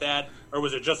babbling about that, or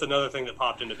was it just another thing that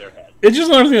popped into their head? It's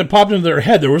just another thing that popped into their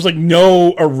head. There was like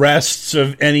no arrests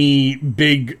of any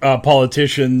big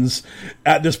politicians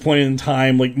at this point in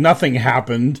time. Like nothing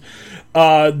happened.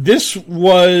 This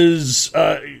was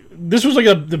like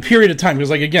the period of time because,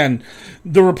 like, again,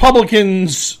 the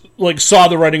Republicans like saw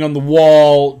the writing on the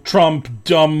wall. Trump,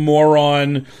 dumb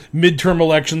moron. Midterm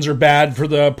elections are bad for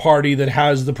the party that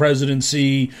has the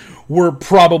presidency. We're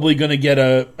probably going to get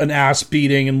an ass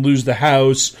beating and lose the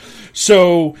House.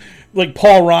 So, like,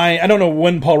 Paul Ryan, I don't know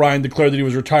when Paul Ryan declared that he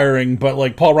was retiring, but,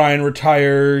 like, Paul Ryan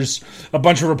retires. A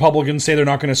bunch of Republicans say they're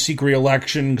not going to seek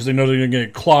re-election because they know they're going to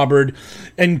get clobbered.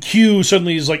 And Q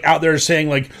suddenly is, like, out there saying,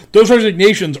 like, those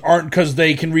resignations aren't because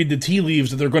they can read the tea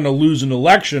leaves that they're going to lose an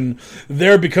election.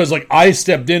 They're because, like, I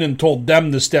stepped in and told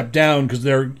them to step down because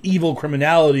their evil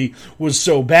criminality was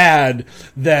so bad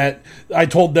that I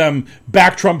told them,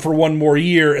 back Trump for one more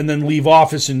year and then leave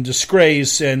office in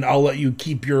disgrace, and I'll let you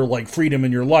keep your, like, freedom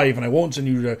in your life, and I won't send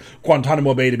you to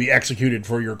Guantanamo Bay to be executed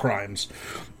for your crimes.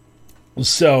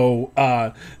 So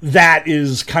that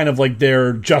is kind of like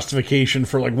their justification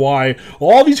for like why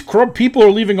all these corrupt people are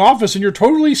leaving office, and you're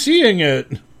totally seeing it.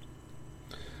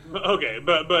 Okay,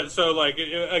 but so like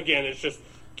again, it's just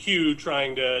Q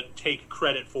trying to take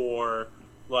credit for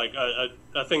like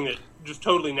a thing that just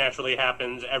totally naturally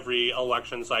happens every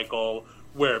election cycle,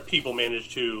 where people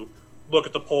manage to look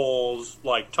at the polls,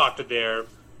 like talk to their,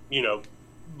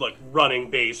 like running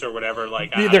base or whatever,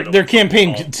 like their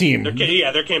campaign team.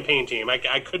 Their campaign team.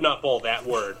 I could not pull that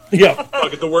word. Yeah,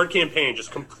 like the word campaign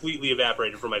just completely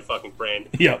evaporated from my fucking brain.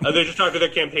 Yeah, they just talk to their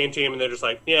campaign team and they're just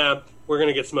like, yeah, we're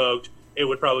gonna get smoked. It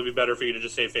would probably be better for you to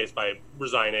just save face by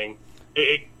resigning.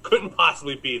 It couldn't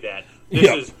possibly be that.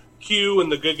 This is Q and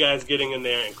the good guys getting in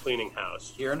there and cleaning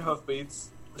house. Hearing hoofbeats,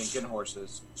 thinking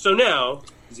horses. So now,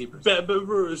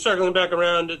 zebras. Circling back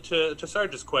around to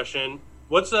Sarge's question.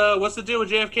 What's the deal with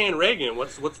JFK and Reagan?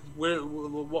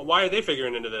 Why are they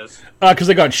figuring into this? Because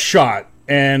they got shot,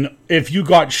 and if you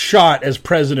got shot as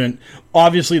president,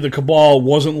 obviously the cabal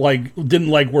didn't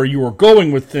like where you were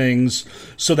going with things,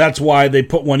 so that's why they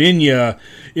put one in you.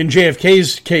 In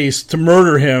JFK's case, to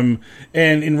murder him,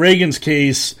 and in Reagan's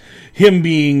case, him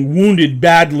being wounded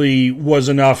badly was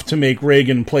enough to make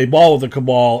Reagan play ball with the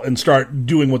cabal and start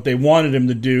doing what they wanted him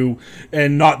to do,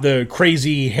 and not the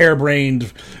crazy,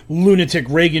 harebrained, lunatic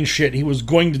Reagan shit he was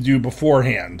going to do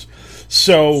beforehand.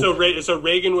 So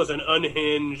Reagan was an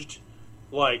unhinged,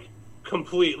 like,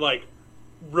 complete, like,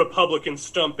 Republican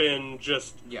stump-in,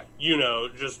 just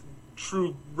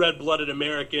true red-blooded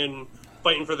American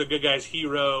fighting for the good guy's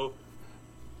hero.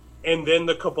 And then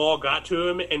the cabal got to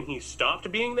him, and he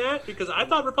stopped being that? Because I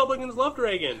thought Republicans loved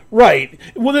Reagan. Right.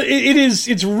 Well,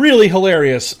 it's really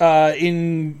hilarious.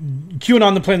 In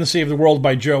QAnon, The Plan to Save the World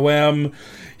by Joe M.,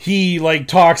 he, like,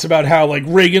 talks about how, like,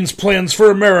 Reagan's plans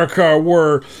for America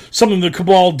were something the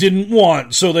cabal didn't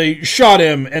want, so they shot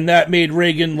him, and that made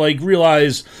Reagan, like,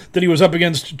 realize that he was up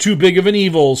against too big of an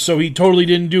evil, so he totally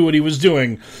didn't do what he was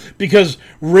doing. Because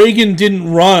Reagan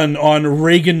didn't run on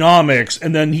Reaganomics,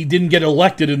 and then he didn't get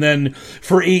elected, and then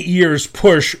for 8 years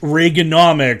push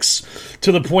Reaganomics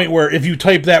to the point where if you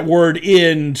type that word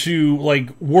into,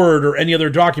 like, Word or any other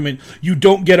document, you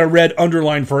don't get a red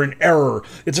underline for an error.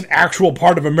 It's an actual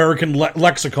part of American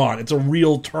lexicon. It's a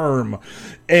real term.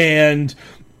 And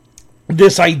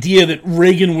this idea that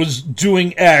Reagan was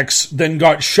doing X, then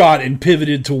got shot and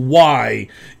pivoted to Y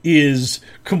is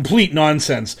complete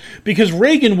nonsense. Because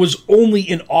Reagan was only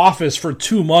in office for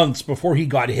 2 months before he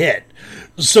got hit.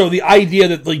 So the idea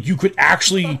that, like, you could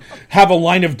actually have a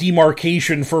line of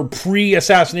demarcation for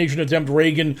pre-assassination attempt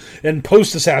Reagan and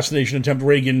post-assassination attempt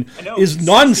Reagan is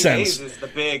nonsense. 60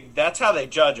 days is that's how they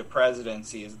judge a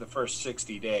presidency, is the first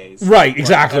 60 days. Right,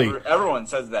 exactly. Everyone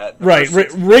says that. Right.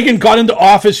 Reagan got into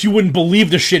office, you wouldn't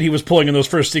believe the shit he was pulling in those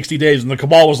first 60 days, and the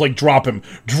cabal was like, drop him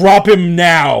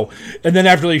now. And then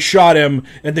after they shot him,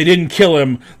 and they didn't kill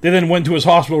him, they then went to his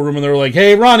hospital room, and they were like,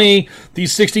 hey, Ronnie,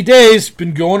 these 60 days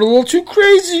been going a little too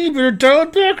crazy. Better dial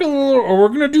it back a little, or we're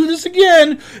going to do this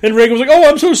again. And Reagan was like, oh,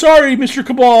 I'm so sorry, Mr.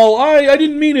 Cabal. I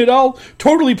didn't mean it. I'll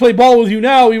totally play ball with you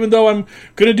now, even though I'm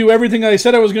going to do everything I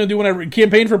said I was going to do when I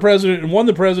campaigned for president and won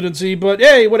the presidency. But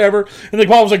hey, whatever. And the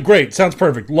Cabal was like, great, sounds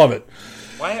perfect, love it.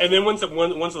 And then once the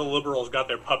liberals got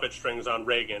their puppet strings on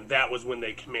Reagan, that was when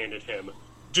they commanded him,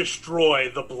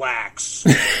 destroy the blacks.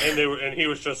 and he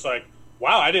was just like,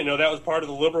 wow, I didn't know that was part of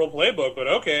the liberal playbook, but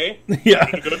okay. Yeah.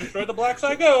 To go destroy the blacks,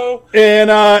 I go.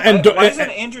 Why isn't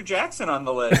Andrew Jackson on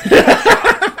the list?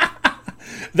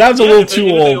 That's a little too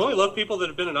old. They only love people that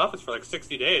have been in office for like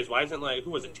 60 days. Why isn't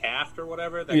who was it, Taft or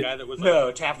whatever? That guy that was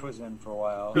no, Taft was in for a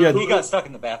while. Yeah, he got stuck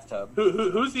in the bathtub.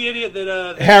 Who's the idiot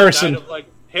that Harrison? Died of,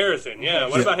 Harrison, yeah.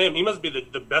 What about him? He must be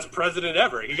the best president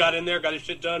ever. He got in there, got his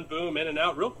shit done, boom, in and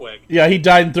out real quick. Yeah, he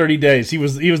died in 30 days. He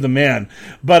was the man.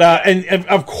 But and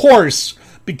of course,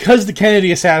 because the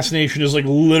Kennedy assassination is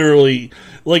literally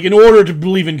in order to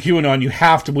believe in QAnon, you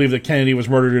have to believe that Kennedy was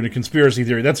murdered in a conspiracy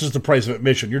theory. That's just the price of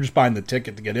admission. You're just buying the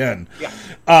ticket to get in.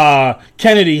 Yeah.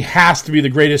 Kennedy has to be the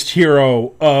greatest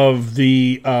hero of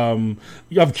the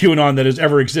of QAnon that has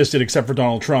ever existed, except for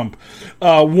Donald Trump.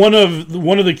 One of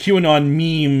the QAnon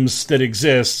memes that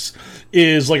exists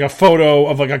is a photo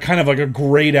of a kind of a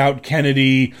grayed out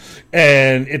Kennedy,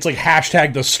 and it's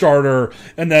hashtag the starter,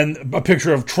 and then a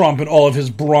picture of Trump in all of his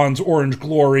bronze orange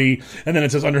glory, and then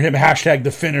it says under him hashtag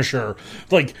the finisher.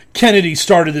 Kennedy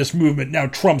started this movement, now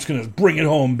Trump's gonna bring it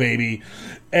home, baby.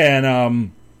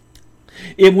 And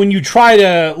when you try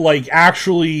to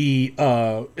actually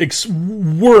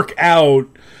work out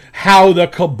how the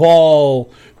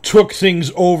cabal took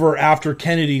things over after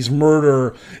Kennedy's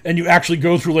murder, and you actually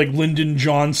go through Lyndon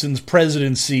Johnson's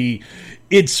presidency,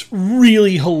 it's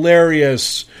really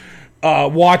hilarious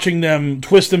watching them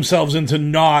twist themselves into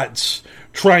knots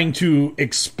trying to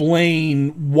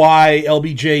explain why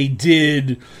LBJ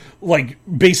did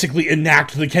basically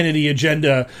enact the Kennedy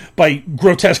agenda by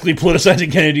grotesquely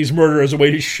politicizing Kennedy's murder as a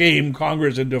way to shame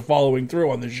Congress into following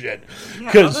through on this shit.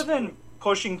 Yeah, other than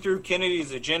pushing through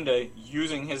Kennedy's agenda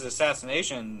using his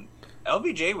assassination,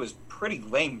 LBJ was pretty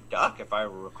lame duck, if I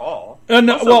recall.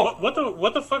 Also,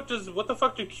 what the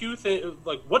fuck do Q think?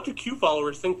 What do Q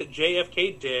followers think that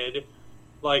JFK did,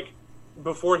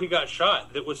 before he got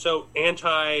shot, that was so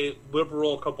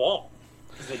anti-liberal cabal?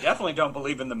 Because they definitely don't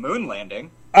believe in the moon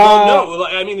landing. No,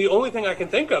 I mean the only thing I can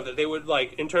think of that they would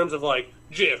in terms of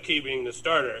JFK being the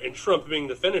starter and Trump being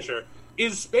the finisher,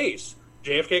 is space.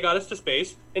 JFK got us to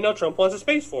space, and now Trump wants a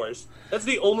space force. That's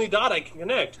the only dot I can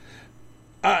connect.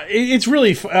 It's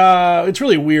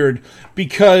really weird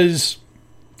because,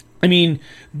 I mean,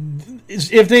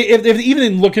 if they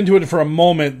even look into it for a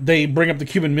moment, they bring up the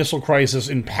Cuban Missile Crisis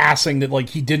in passing that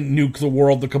he didn't nuke the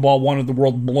world. The cabal wanted the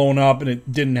world blown up, and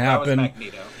it didn't happen. That was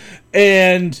Magneto.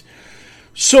 And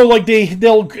so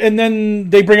and then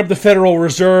they bring up the Federal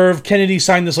Reserve. Kennedy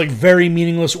signed this very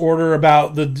meaningless order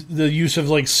about the use of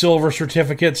then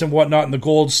certificates and whatnot and the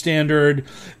gold standard,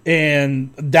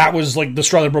 and that was the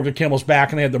straw that broke the camel's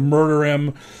back, and they had to murder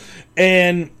him.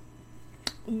 And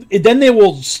then they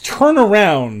will turn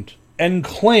around and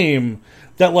claim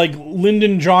that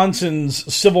Lyndon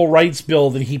Johnson's civil rights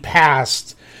bill that he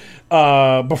passed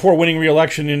before winning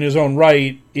re-election in his own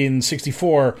right in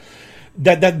 '64.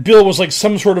 That bill was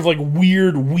some sort of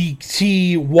weird, weak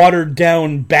tea, watered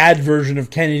down, bad version of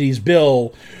Kennedy's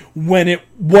bill, when it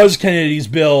was Kennedy's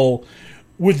bill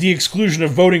with the exclusion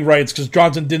of voting rights, because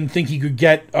Johnson didn't think he could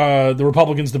get the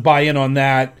Republicans to buy in on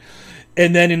that.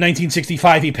 And then in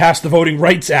 1965, he passed the Voting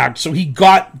Rights Act, so he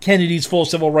got Kennedy's full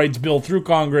civil rights bill through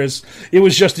Congress. It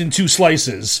was just in two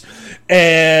slices.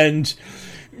 And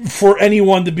for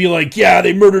anyone to be yeah,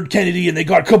 they murdered Kennedy and they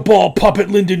got cabal puppet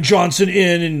Lyndon Johnson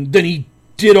in, and then he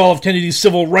did all of Kennedy's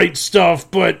civil rights stuff,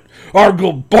 but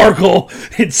argle bargle,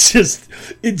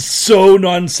 it's so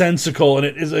nonsensical, and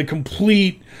it is a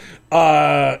complete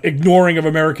ignoring of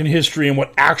American history and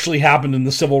what actually happened in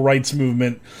the civil rights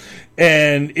movement.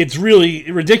 And it's really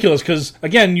ridiculous because,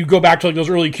 again, you go back to those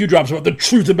early Q drops about the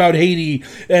truth about Haiti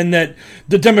and that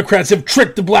the Democrats have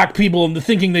tricked the black people into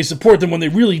thinking they support them when they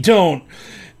really don't.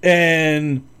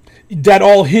 And that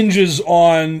all hinges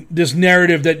on this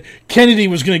narrative that Kennedy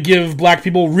was going to give black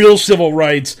people real civil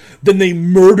rights, then they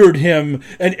murdered him,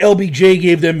 and LBJ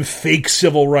gave them fake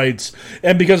civil rights.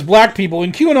 And because black people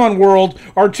in QAnon world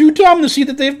are too dumb to see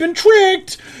that they've been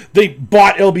tricked, they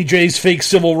bought LBJ's fake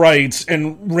civil rights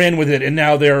and ran with it, and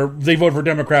now they vote for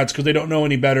Democrats because they don't know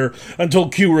any better until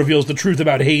Q reveals the truth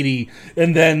about Haiti,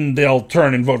 and then they'll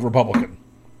turn and vote Republican.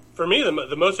 For me,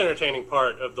 the most entertaining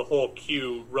part of the whole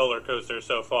Q roller coaster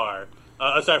so far,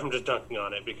 aside from just dunking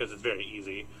on it because it's very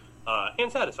easy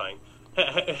and satisfying,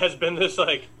 has been this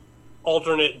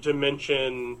alternate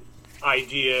dimension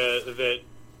idea that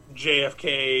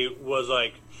JFK was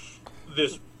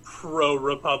this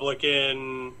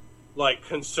pro-Republican,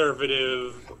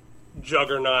 conservative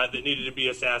juggernaut that needed to be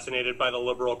assassinated by the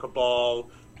liberal cabal,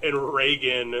 and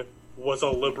Reagan was a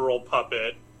liberal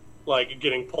puppet.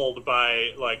 Getting pulled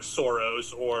by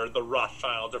Soros or the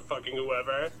Rothschilds or fucking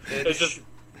whoever.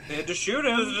 They had to shoot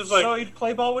him so he'd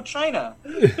play ball with China.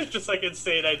 It's just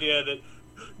insane idea that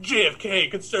JFK,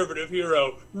 conservative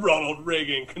hero. Ronald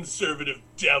Reagan, conservative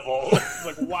devil. It's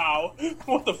like, wow,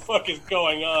 what the fuck is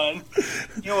going on?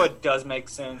 You know what does make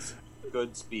sense?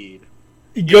 Good speed.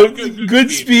 Good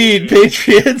speed,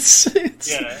 Patriots.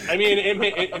 Yeah, I mean,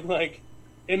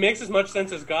 it makes as much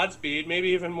sense as Godspeed, maybe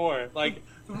even more. Like,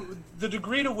 the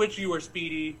degree to which you are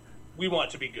speedy, we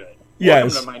want to be good.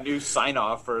 Yes. Welcome to my new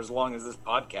sign-off for as long as this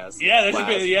podcast. Yeah, that should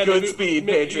be good speed,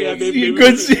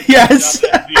 Patriots. Yes.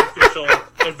 The official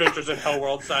Adventures in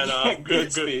Hellworld sign-off.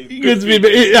 Good speed. Good speed.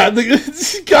 Yeah,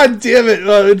 God damn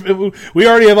it. We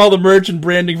already have all the merch and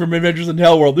branding from Adventures in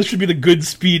Hellworld. This should be the Good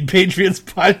Speed Patriots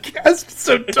podcast.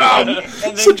 So dumb.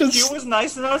 And then Q was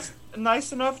nice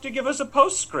enough to give us a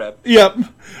postscript. Yep.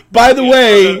 By the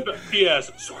way...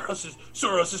 P.S.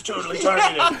 Soros is totally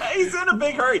targeted. He's in a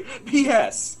big hurry.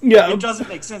 P.S. Yeah. It doesn't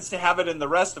make sense to have it in the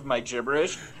rest of my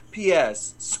gibberish.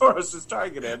 P.S. Soros is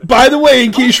targeted. By the way,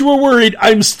 in case you were worried,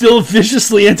 I'm still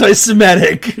viciously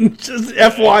anti-Semitic. Just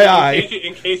FYI.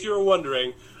 In case you were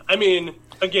wondering, I mean,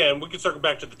 again, we can circle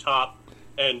back to the top,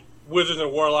 and Wizards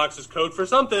and Warlocks is code for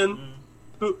something.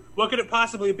 What could it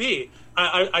possibly be?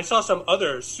 I saw some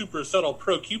other super subtle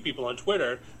pro-Q people on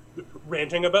Twitter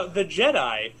ranting about the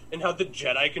Jedi and how the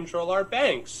Jedi control our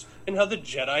banks and how the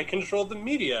Jedi control the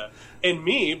media. And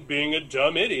me, being a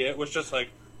dumb idiot, was just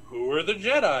like, who are the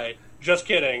Jedi? Just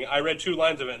kidding. I read 2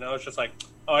 lines of it and I was just like,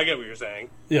 oh, I get what you're saying.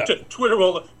 Yeah. Twitter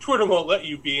won't let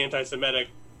you be anti-Semitic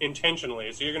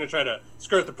intentionally, so you're going to try to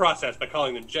skirt the process by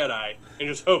calling them Jedi and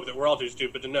just hope that we're all too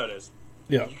stupid to notice.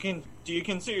 Yeah. Do you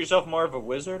consider yourself more of a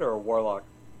wizard or a warlock?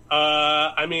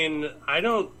 I mean, I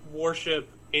don't worship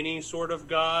any sort of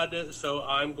god, so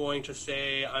I'm going to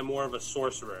say I'm more of a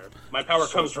sorcerer. My power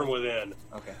comes from within.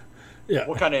 Okay. Yeah.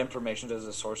 What kind of information does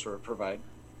a sorcerer provide?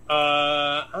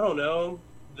 I don't know.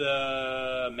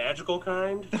 The magical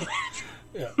kind?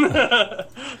 Yeah.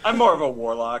 I'm more of a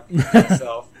warlock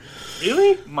myself.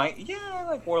 Really? Yeah, I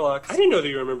like warlocks. I didn't know that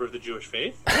you were a member of the Jewish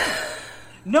faith.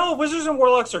 No, wizards and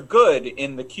warlocks are good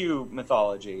in the Q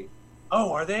mythology.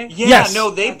 Oh, are they? Yeah, yes.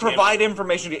 No, they provide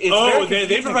information.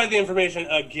 They provide the information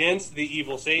against the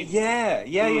evil Satan.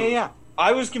 Yeah.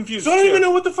 I was confused. So I don't even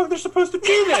know what the fuck they're supposed to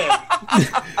be then.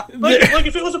 like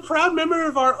if it was a proud member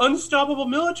of our unstoppable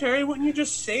military, wouldn't you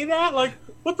just say that? Like,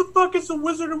 what the fuck is a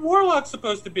wizard and warlock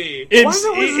supposed to be? Why is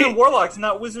it wizards and warlocks,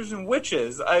 not wizards and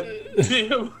witches?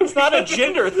 It's not a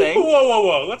gender thing.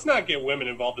 Whoa. Let's not get women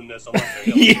involved in this.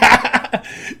 Yeah.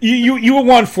 You would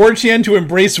want 4chan to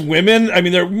embrace women? I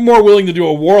mean, they're more willing to do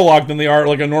a warlock than they are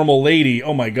like a normal lady.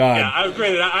 Oh my god. Yeah,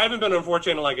 granted, I haven't been on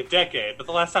 4chan in like a decade, but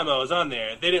the last time I was on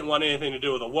there, they didn't want anything to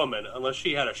do with a woman unless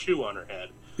she had a shoe on her head.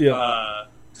 Yeah.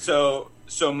 So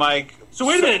Mike. So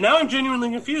wait a minute. Now I'm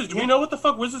genuinely confused. Do we know what the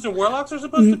fuck wizards and warlocks are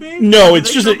supposed to be? No,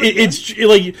 it's just it's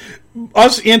like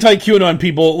us anti-QAnon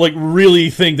people like really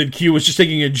think that Q was just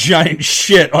taking a giant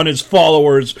shit on his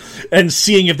followers and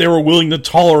seeing if they were willing to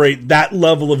tolerate that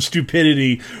level of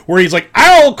stupidity. Where he's like,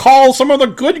 I'll call some of the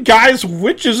good guys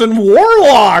witches and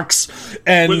warlocks.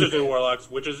 And wizards and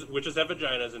warlocks, witches have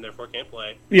vaginas and therefore can't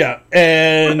play. Yeah,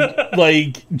 and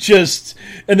like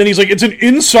and then he's like, it's an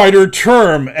insider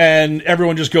term, and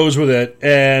everyone just goes with it.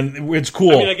 And it's cool.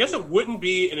 I mean, I guess it wouldn't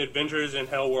be an Adventures in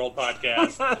Hellworld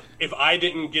podcast if I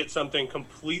didn't get something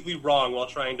completely wrong while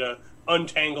trying to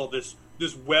untangle this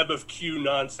web of Q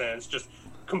nonsense, just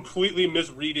completely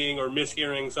misreading or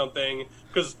mishearing something.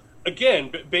 Because,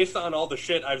 again, based on all the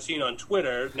shit I've seen on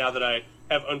Twitter, now that I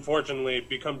have unfortunately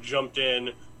become jumped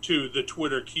in to the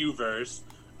Twitter Q-verse,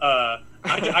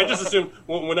 I just assume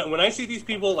when I see these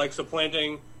people like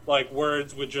supplanting like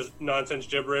words with just nonsense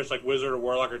gibberish like wizard or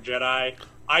warlock or Jedi,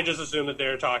 I just assume that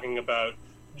they're talking about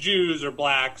Jews or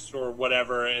blacks or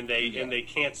whatever, and they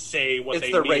can't say what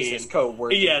they mean. It's the racist code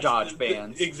word to dodge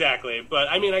bans. Exactly. But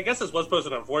I mean, I guess this was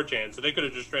posted on 4chan, so they could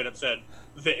have just straight up said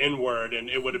the N-word and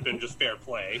it would have been just fair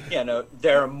play. Yeah, no,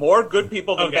 there are more good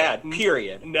people than bad,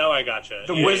 period. No, I gotcha.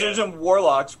 The wizards and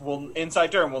warlocks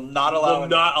inside term will not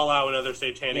allow another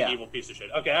satanic evil piece of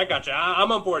shit. Okay, I gotcha.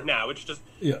 I'm on board now. It's just,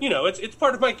 it's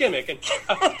part of my gimmick, and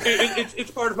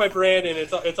it's part of my brand, and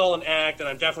it's all an act, and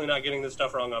I'm definitely not getting this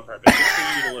stuff wrong on purpose. It's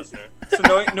for you, the listener.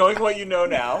 So knowing what you know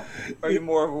now, are you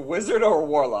more of a wizard or a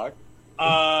warlock?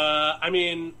 I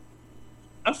mean,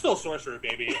 I'm still a sorcerer,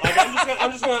 baby. Like,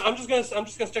 I'm just gonna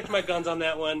stick to my guns on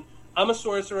that one. I'm a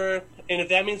sorcerer, and if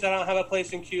that means I don't have a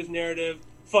place in Q's narrative,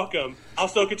 fuck him. I'll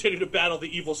still continue to battle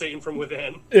the evil Satan from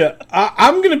within. Yeah,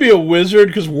 I'm going to be a wizard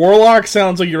because warlock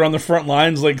sounds like you're on the front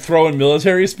lines, like throwing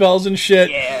military spells and shit.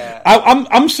 Yeah.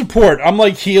 I'm support. I'm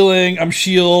like healing. I'm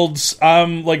shields.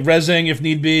 I'm like rezzing if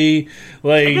need be.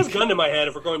 Like, I guess gun to my head,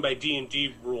 if we're going by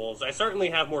D&D rules, I certainly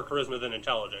have more charisma than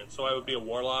intelligence, so I would be a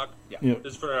warlock. Yeah.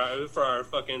 This is for our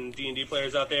fucking D&D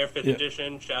players out there, 5th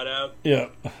edition, shout out. Yeah.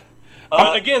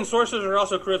 Again, sorcerers are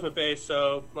also charisma-based,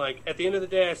 so, like, at the end of the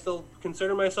day, I still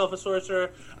consider myself a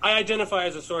sorcerer. I identify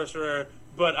as a sorcerer,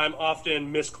 but I'm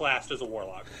often misclassed as a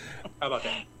warlock. How about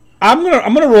that? I'm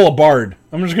gonna roll a bard.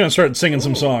 I'm just gonna start singing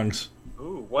some songs.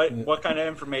 Ooh, what kind of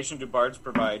information do bards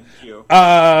provide you?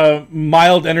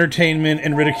 Mild entertainment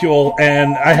and ridicule,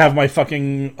 and I have my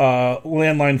fucking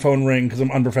landline phone ring because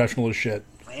I'm unprofessional as shit.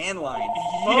 Landline.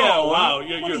 Yeah, wow.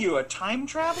 What are you, a time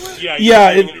traveler?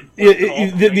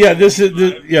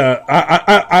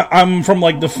 I'm from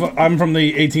like I'm from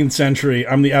the 18th century.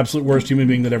 I'm the absolute worst human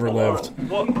being that ever lived.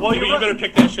 Well, you better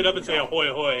pick that shit up and say ahoy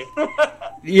ahoy.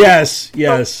 Yes.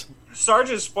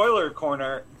 Sarge's spoiler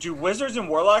corner. Do wizards and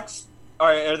warlocks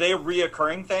are they a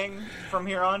reoccurring thing from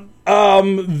here on?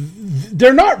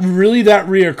 They're not really that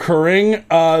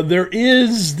reoccurring. There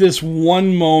is this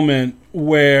one moment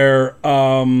where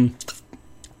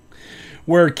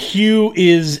Q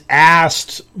is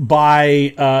asked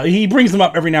by he brings them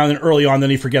up every now and then early on,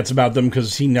 then he forgets about them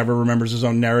because he never remembers his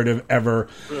own narrative ever.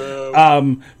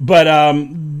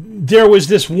 There was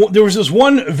this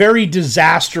one very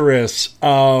disastrous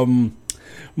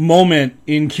moment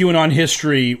in QAnon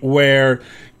history where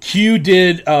Q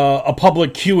did a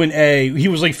public Q&A. He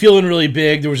was like feeling really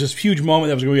big. There was this huge moment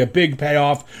that was going to be a big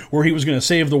payoff where he was going to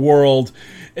save the world.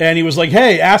 And he was like,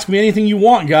 hey, ask me anything you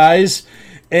want, guys.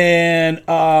 And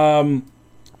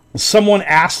someone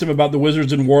asked him about the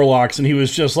wizards and warlocks, and he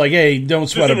was just like, hey, don't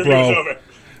sweat it, bro.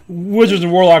 Wizards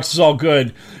and warlocks is all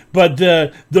good. But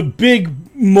the big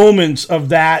moments of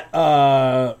that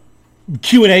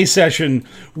Q&A session,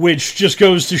 which just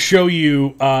goes to show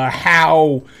you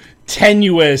how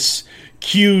tenuous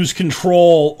Q's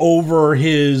control over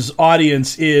his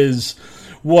audience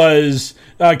was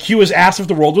Q was asked if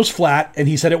the world was flat, and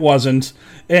he said it wasn't.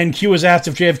 And Q was asked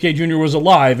if JFK Jr. was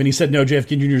alive, and he said no,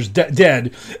 JFK Jr. is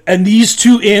dead. And these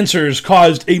two answers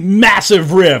caused a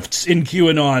massive rift in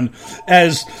QAnon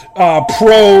as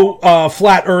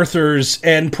pro-flat earthers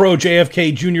and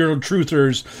pro-JFK Jr.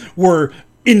 truthers were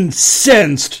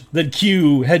incensed that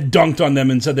Q had dunked on them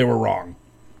and said they were wrong.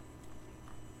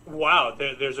 Wow,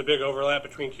 there's a big overlap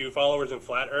between Q followers and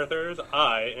flat earthers.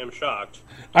 I am shocked.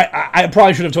 I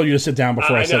probably should have told you to sit down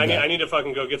before I said that. I need to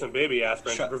fucking go get some baby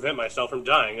aspirin to prevent myself from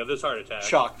dying of this heart attack.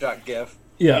 Shock.gif.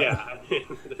 Yeah.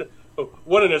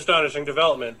 What an astonishing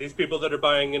development. These people that are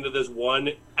buying into this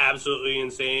one absolutely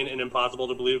insane and impossible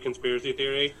to believe conspiracy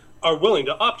theory are willing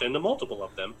to opt into multiple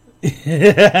of them.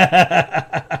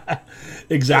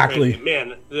 Exactly.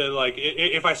 Man,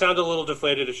 if I sound a little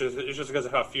deflated, it's just because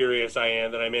of how furious I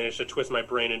am that I managed to twist my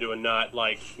brain into a knot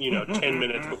 10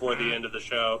 minutes before the end of the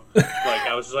show.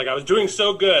 I was doing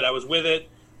so good. I was with it.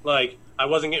 I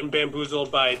wasn't getting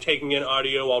bamboozled by taking in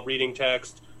audio while reading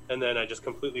text, and then I just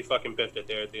completely fucking biffed it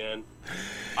there at the end.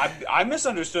 I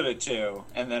misunderstood it too,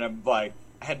 and then I'm like,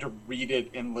 I had to read it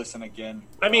and listen again.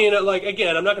 I mean,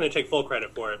 again, I'm not going to take full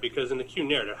credit for it, because in the Q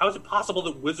narrative, how is it possible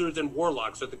that wizards and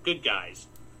warlocks are the good guys?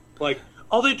 They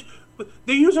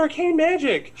use arcane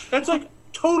magic. That's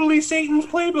totally Satan's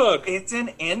playbook. It's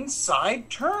an inside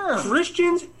term.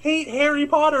 Christians hate Harry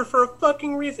Potter for a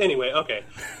fucking reason. Anyway, okay.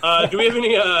 Do we have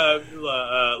any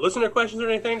listener questions or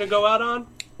anything to go out on?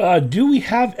 Do we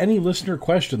have any listener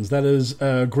questions? That is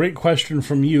a great question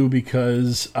from you,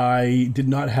 because I did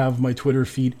not have my Twitter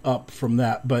feed up from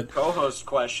that. But co-host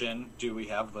question, do we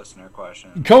have listener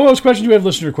questions? Co-host question, do we have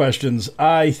listener questions?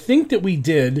 I think that we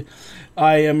did.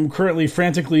 I am currently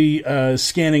frantically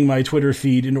scanning my Twitter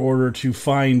feed in order to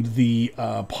find the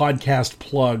podcast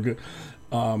plug.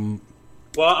 Well,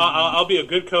 I'll be a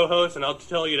good co-host, and I'll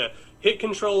tell you to hit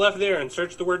Control Left there and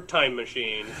search the word time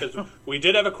machine, because we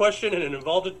did have a question and it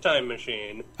involved a time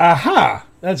machine. Aha!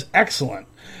 That's excellent.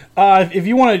 If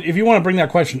you want to bring that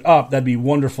question up, that'd be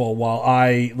wonderful. While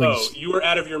I you are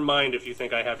out of your mind if you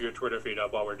think I have your Twitter feed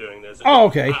up while we're doing this. Oh,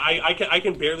 okay. I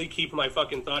can barely keep my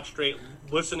fucking thoughts straight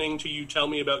listening to you tell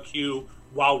me about Q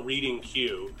while reading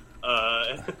Q.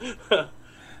 I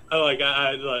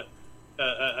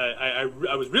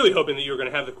was really hoping that you were going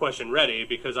to have the question ready,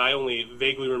 because I only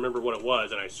vaguely remember what it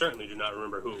was, and I certainly do not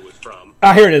remember who it was from.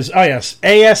 Here it is. Oh, yes.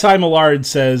 ASI Millard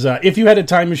says, if you had a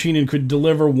time machine and could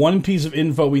deliver one piece of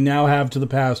info we now have to the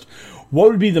past, what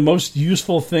would be the most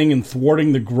useful thing in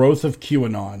thwarting the growth of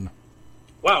QAnon?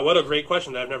 Wow, what a great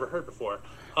question that I've never heard before.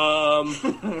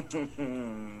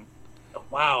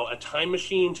 Wow, a time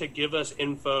machine to give us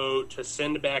info to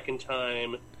send back in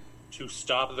time to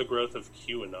stop the growth of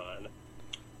QAnon.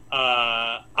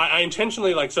 I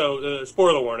intentionally,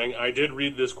 spoiler warning, I did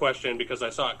read this question because I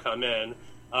saw it come in,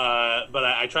 but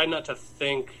I tried not to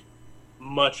think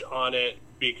much on it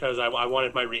because I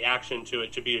wanted my reaction to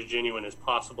it to be as genuine as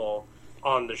possible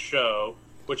on the show,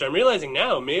 which I'm realizing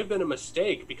now may have been a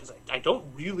mistake because I don't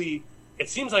really... It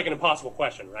seems like an impossible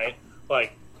question, right?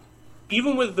 Like,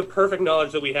 even with the perfect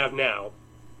knowledge that we have now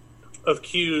of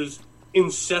Q's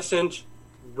incessant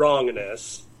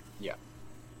wrongness,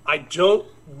 I don't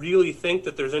really think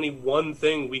that there's any one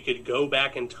thing we could go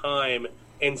back in time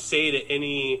and say to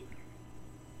any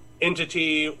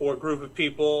entity or group of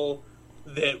people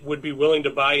that would be willing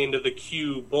to buy into the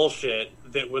Q bullshit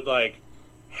that would, like,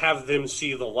 have them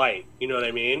see the light. You know what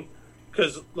I mean?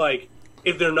 Because, like,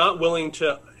 if they're not willing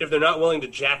to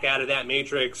jack out of that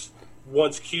matrix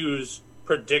once Q's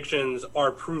predictions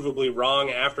are provably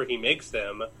wrong after he makes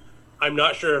them, I'm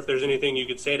not sure if there's anything you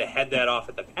could say to head that off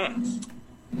at the pass.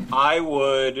 I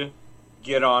would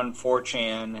get on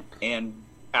 4chan and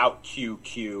out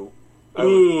QQ.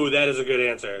 Ooh, that is a good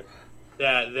answer.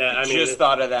 I mean, just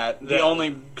thought of that. The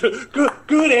only good answer.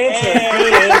 Good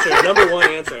answer. Number one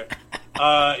answer.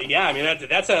 Yeah, I mean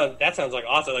that sounds like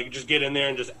awesome. Like, just get in there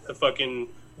and just fucking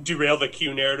derail the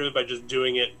Q narrative by just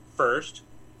doing it first,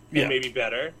 and maybe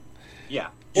better. Yeah,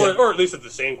 or at least at the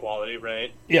same quality,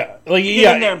 right? Yeah, like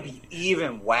get in there and be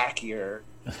even wackier.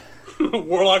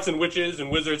 Warlocks and witches and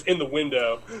wizards in the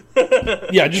window.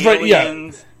 Yeah, just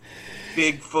aliens,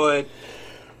 Bigfoot.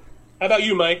 How about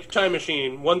you, Mike? Time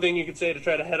machine. One thing you could say to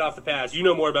try to head off the pass. You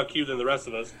know more about Q than the rest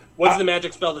of us. What's the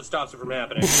magic spell that stops it from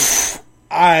happening?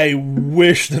 I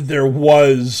wish that there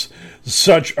was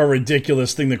such a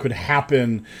ridiculous thing that could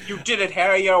happen. You did it,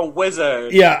 Harry. You're a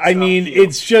wizard. Yeah, I mean,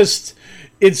 it's just...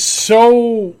 It's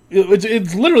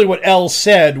literally what Elle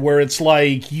said, where it's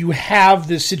like you have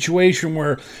this situation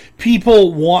where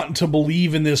people want to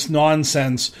believe in this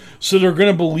nonsense, so they're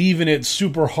going to believe in it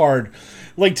super hard.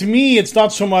 Like, to me, it's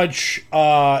not so much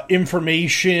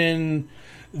information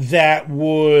that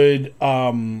would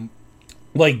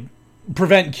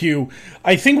prevent Q.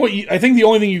 I think the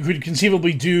only thing you could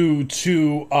conceivably do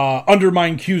to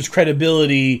undermine Q's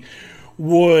credibility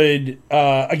would,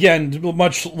 again,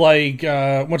 much like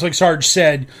Sarge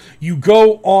said, you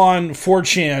go on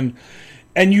 4chan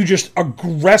and you just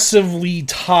aggressively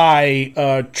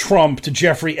tie Trump to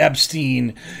Jeffrey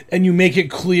Epstein, and you make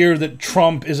it clear that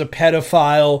Trump is a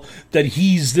pedophile, that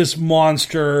he's this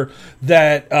monster,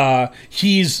 that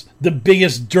he's the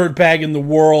biggest dirtbag in the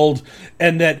world,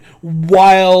 and that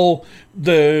while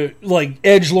the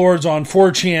edgelords on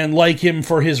 4chan like him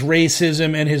for his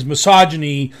racism and his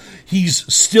misogyny,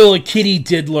 he's still a kitty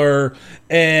diddler,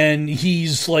 and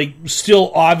he's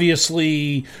still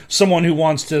obviously someone who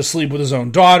wants to sleep with his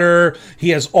own daughter. He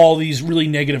has all these really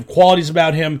negative qualities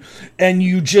about him, and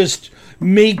you just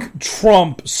make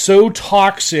Trump so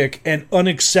toxic and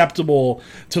unacceptable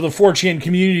to the 4chan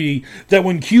community that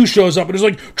when Q shows up and is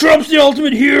like, Trump's the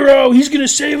ultimate hero, he's gonna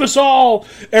save us all,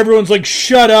 everyone's like,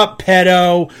 shut up,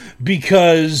 pedo,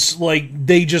 because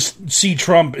they just see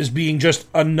Trump as being just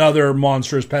another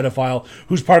monstrous pedophile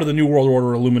who's part of the New World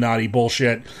Order Illuminati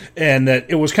bullshit, and that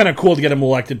it was kind of cool to get him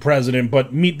elected president,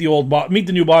 but meet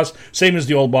the new boss, same as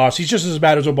the old boss, he's just as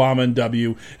bad as Obama and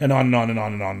W, and on and on and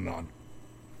on and on and on.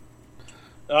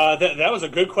 That was a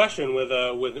good question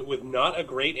with not a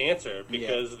great answer,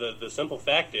 because the simple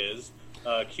fact is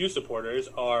Q supporters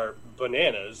are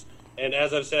bananas, and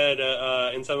as I've said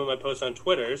in some of my posts on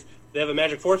Twitters, they have a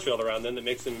magic force field around them that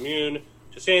makes them immune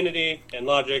to sanity and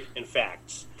logic and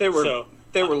facts. They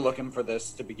were looking for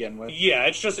this to begin with. Yeah,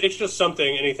 it's just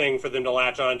anything for them to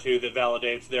latch onto that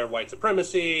validates their white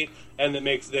supremacy and that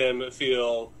makes them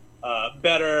feel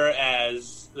better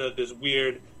as this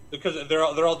weird. Because they're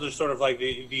all just sort of like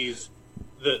this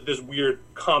weird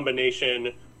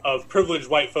combination of privileged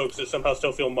white folks that somehow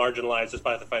still feel marginalized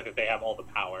despite the fact that they have all the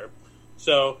power.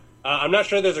 So I'm not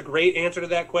sure there's a great answer to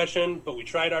that question, but we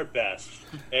tried our best.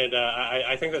 And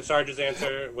I think that Sarge's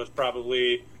answer was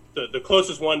probably the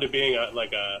closest one to being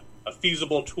a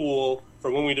feasible tool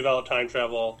for when we develop time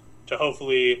travel to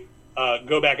hopefully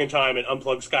go back in time and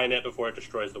unplug Skynet before it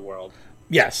destroys the world.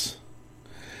 Yes.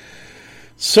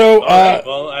 So, right,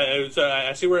 well,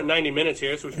 I see we're at 90 minutes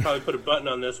here, so we should probably put a button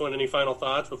on this one. Any final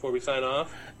thoughts before we sign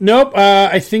off? Nope.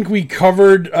 I think we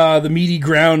covered the meaty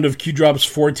ground of Q Drops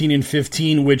 14 and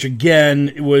 15, which,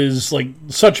 again, was like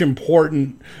such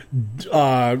important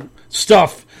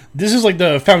stuff. This is like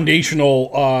the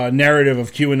foundational narrative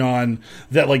of QAnon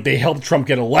that like they helped Trump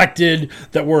get elected,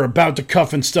 that we're about to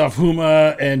cuff and stuff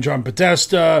Huma and John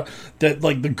Podesta, that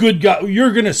like the good guy,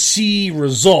 you're going to see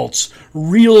results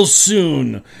real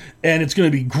soon, and it's going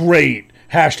to be great.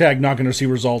 Hashtag not going to see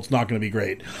results, not going to be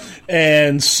great.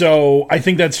 And so I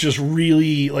think that's just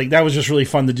really, like, that was just really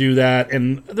fun to do that.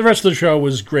 And the rest of the show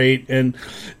was great. And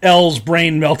Elle's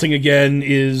brain melting again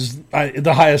is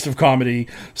the highest of comedy.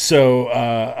 So,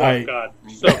 God, I'm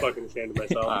so fucking ashamed of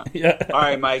myself. Yeah. All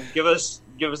right, Mike, give us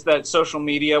that social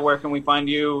media. Where can we find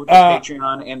you, the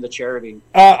Patreon, and the charity?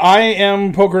 I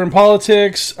am Poker and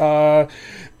Politics.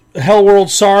 Hellworld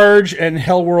Sarge and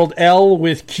Hellworld L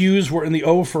with Q's were in the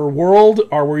O for World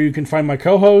are where you can find my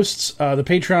co-hosts. The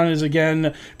Patreon is,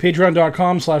 again,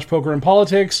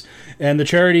 patreon.com/pokerandpolitics. And the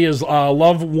charity is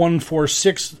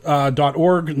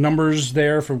love146.org. Numbers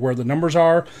there for where the numbers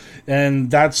are. And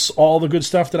that's all the good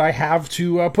stuff that I have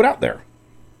to put out there.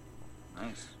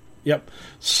 Nice. Yep.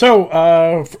 So,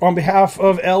 on behalf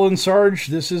of Elle and Sarge,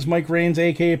 this is Mike Raines,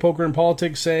 a.k.a. Poker and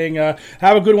Politics, saying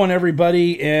have a good one,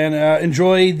 everybody, and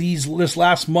enjoy this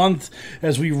last month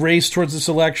as we race towards this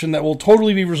election that will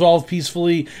totally be resolved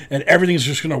peacefully, and everything's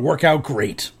just going to work out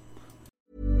great.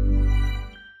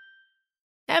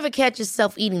 Ever catch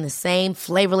yourself eating the same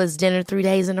flavorless dinner 3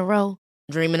 days in a row?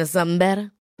 Dreaming of something better?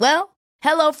 Well,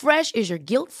 HelloFresh is your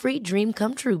guilt-free dream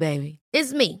come true, baby.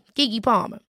 It's me, Keke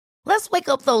Palmer. Let's wake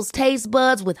up those taste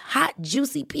buds with hot,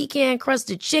 juicy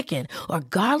pecan-crusted chicken or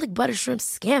garlic butter shrimp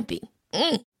scampi.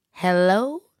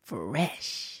 Hello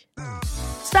Fresh.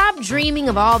 Stop dreaming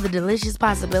of all the delicious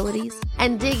possibilities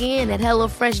and dig in at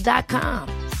HelloFresh.com.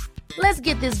 Let's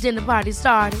get this dinner party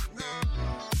started.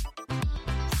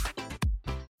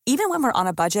 Even when we're on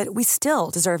a budget, we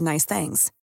still deserve nice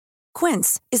things.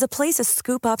 Quince is a place to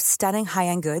scoop up stunning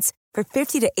high-end goods for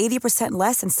 50 to 80%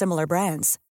 less than similar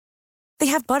brands. They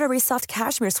have buttery soft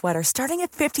cashmere sweaters starting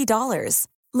at $50,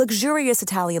 luxurious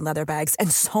Italian leather bags,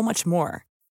 and so much more.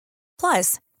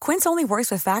 Plus, Quince only works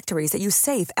with factories that use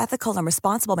safe, ethical, and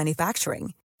responsible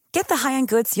manufacturing. Get the high-end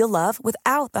goods you'll love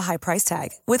without the high price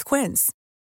tag with Quince.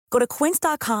 Go to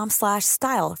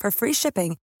quince.com/style for free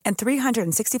shipping and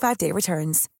 365-day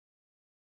returns.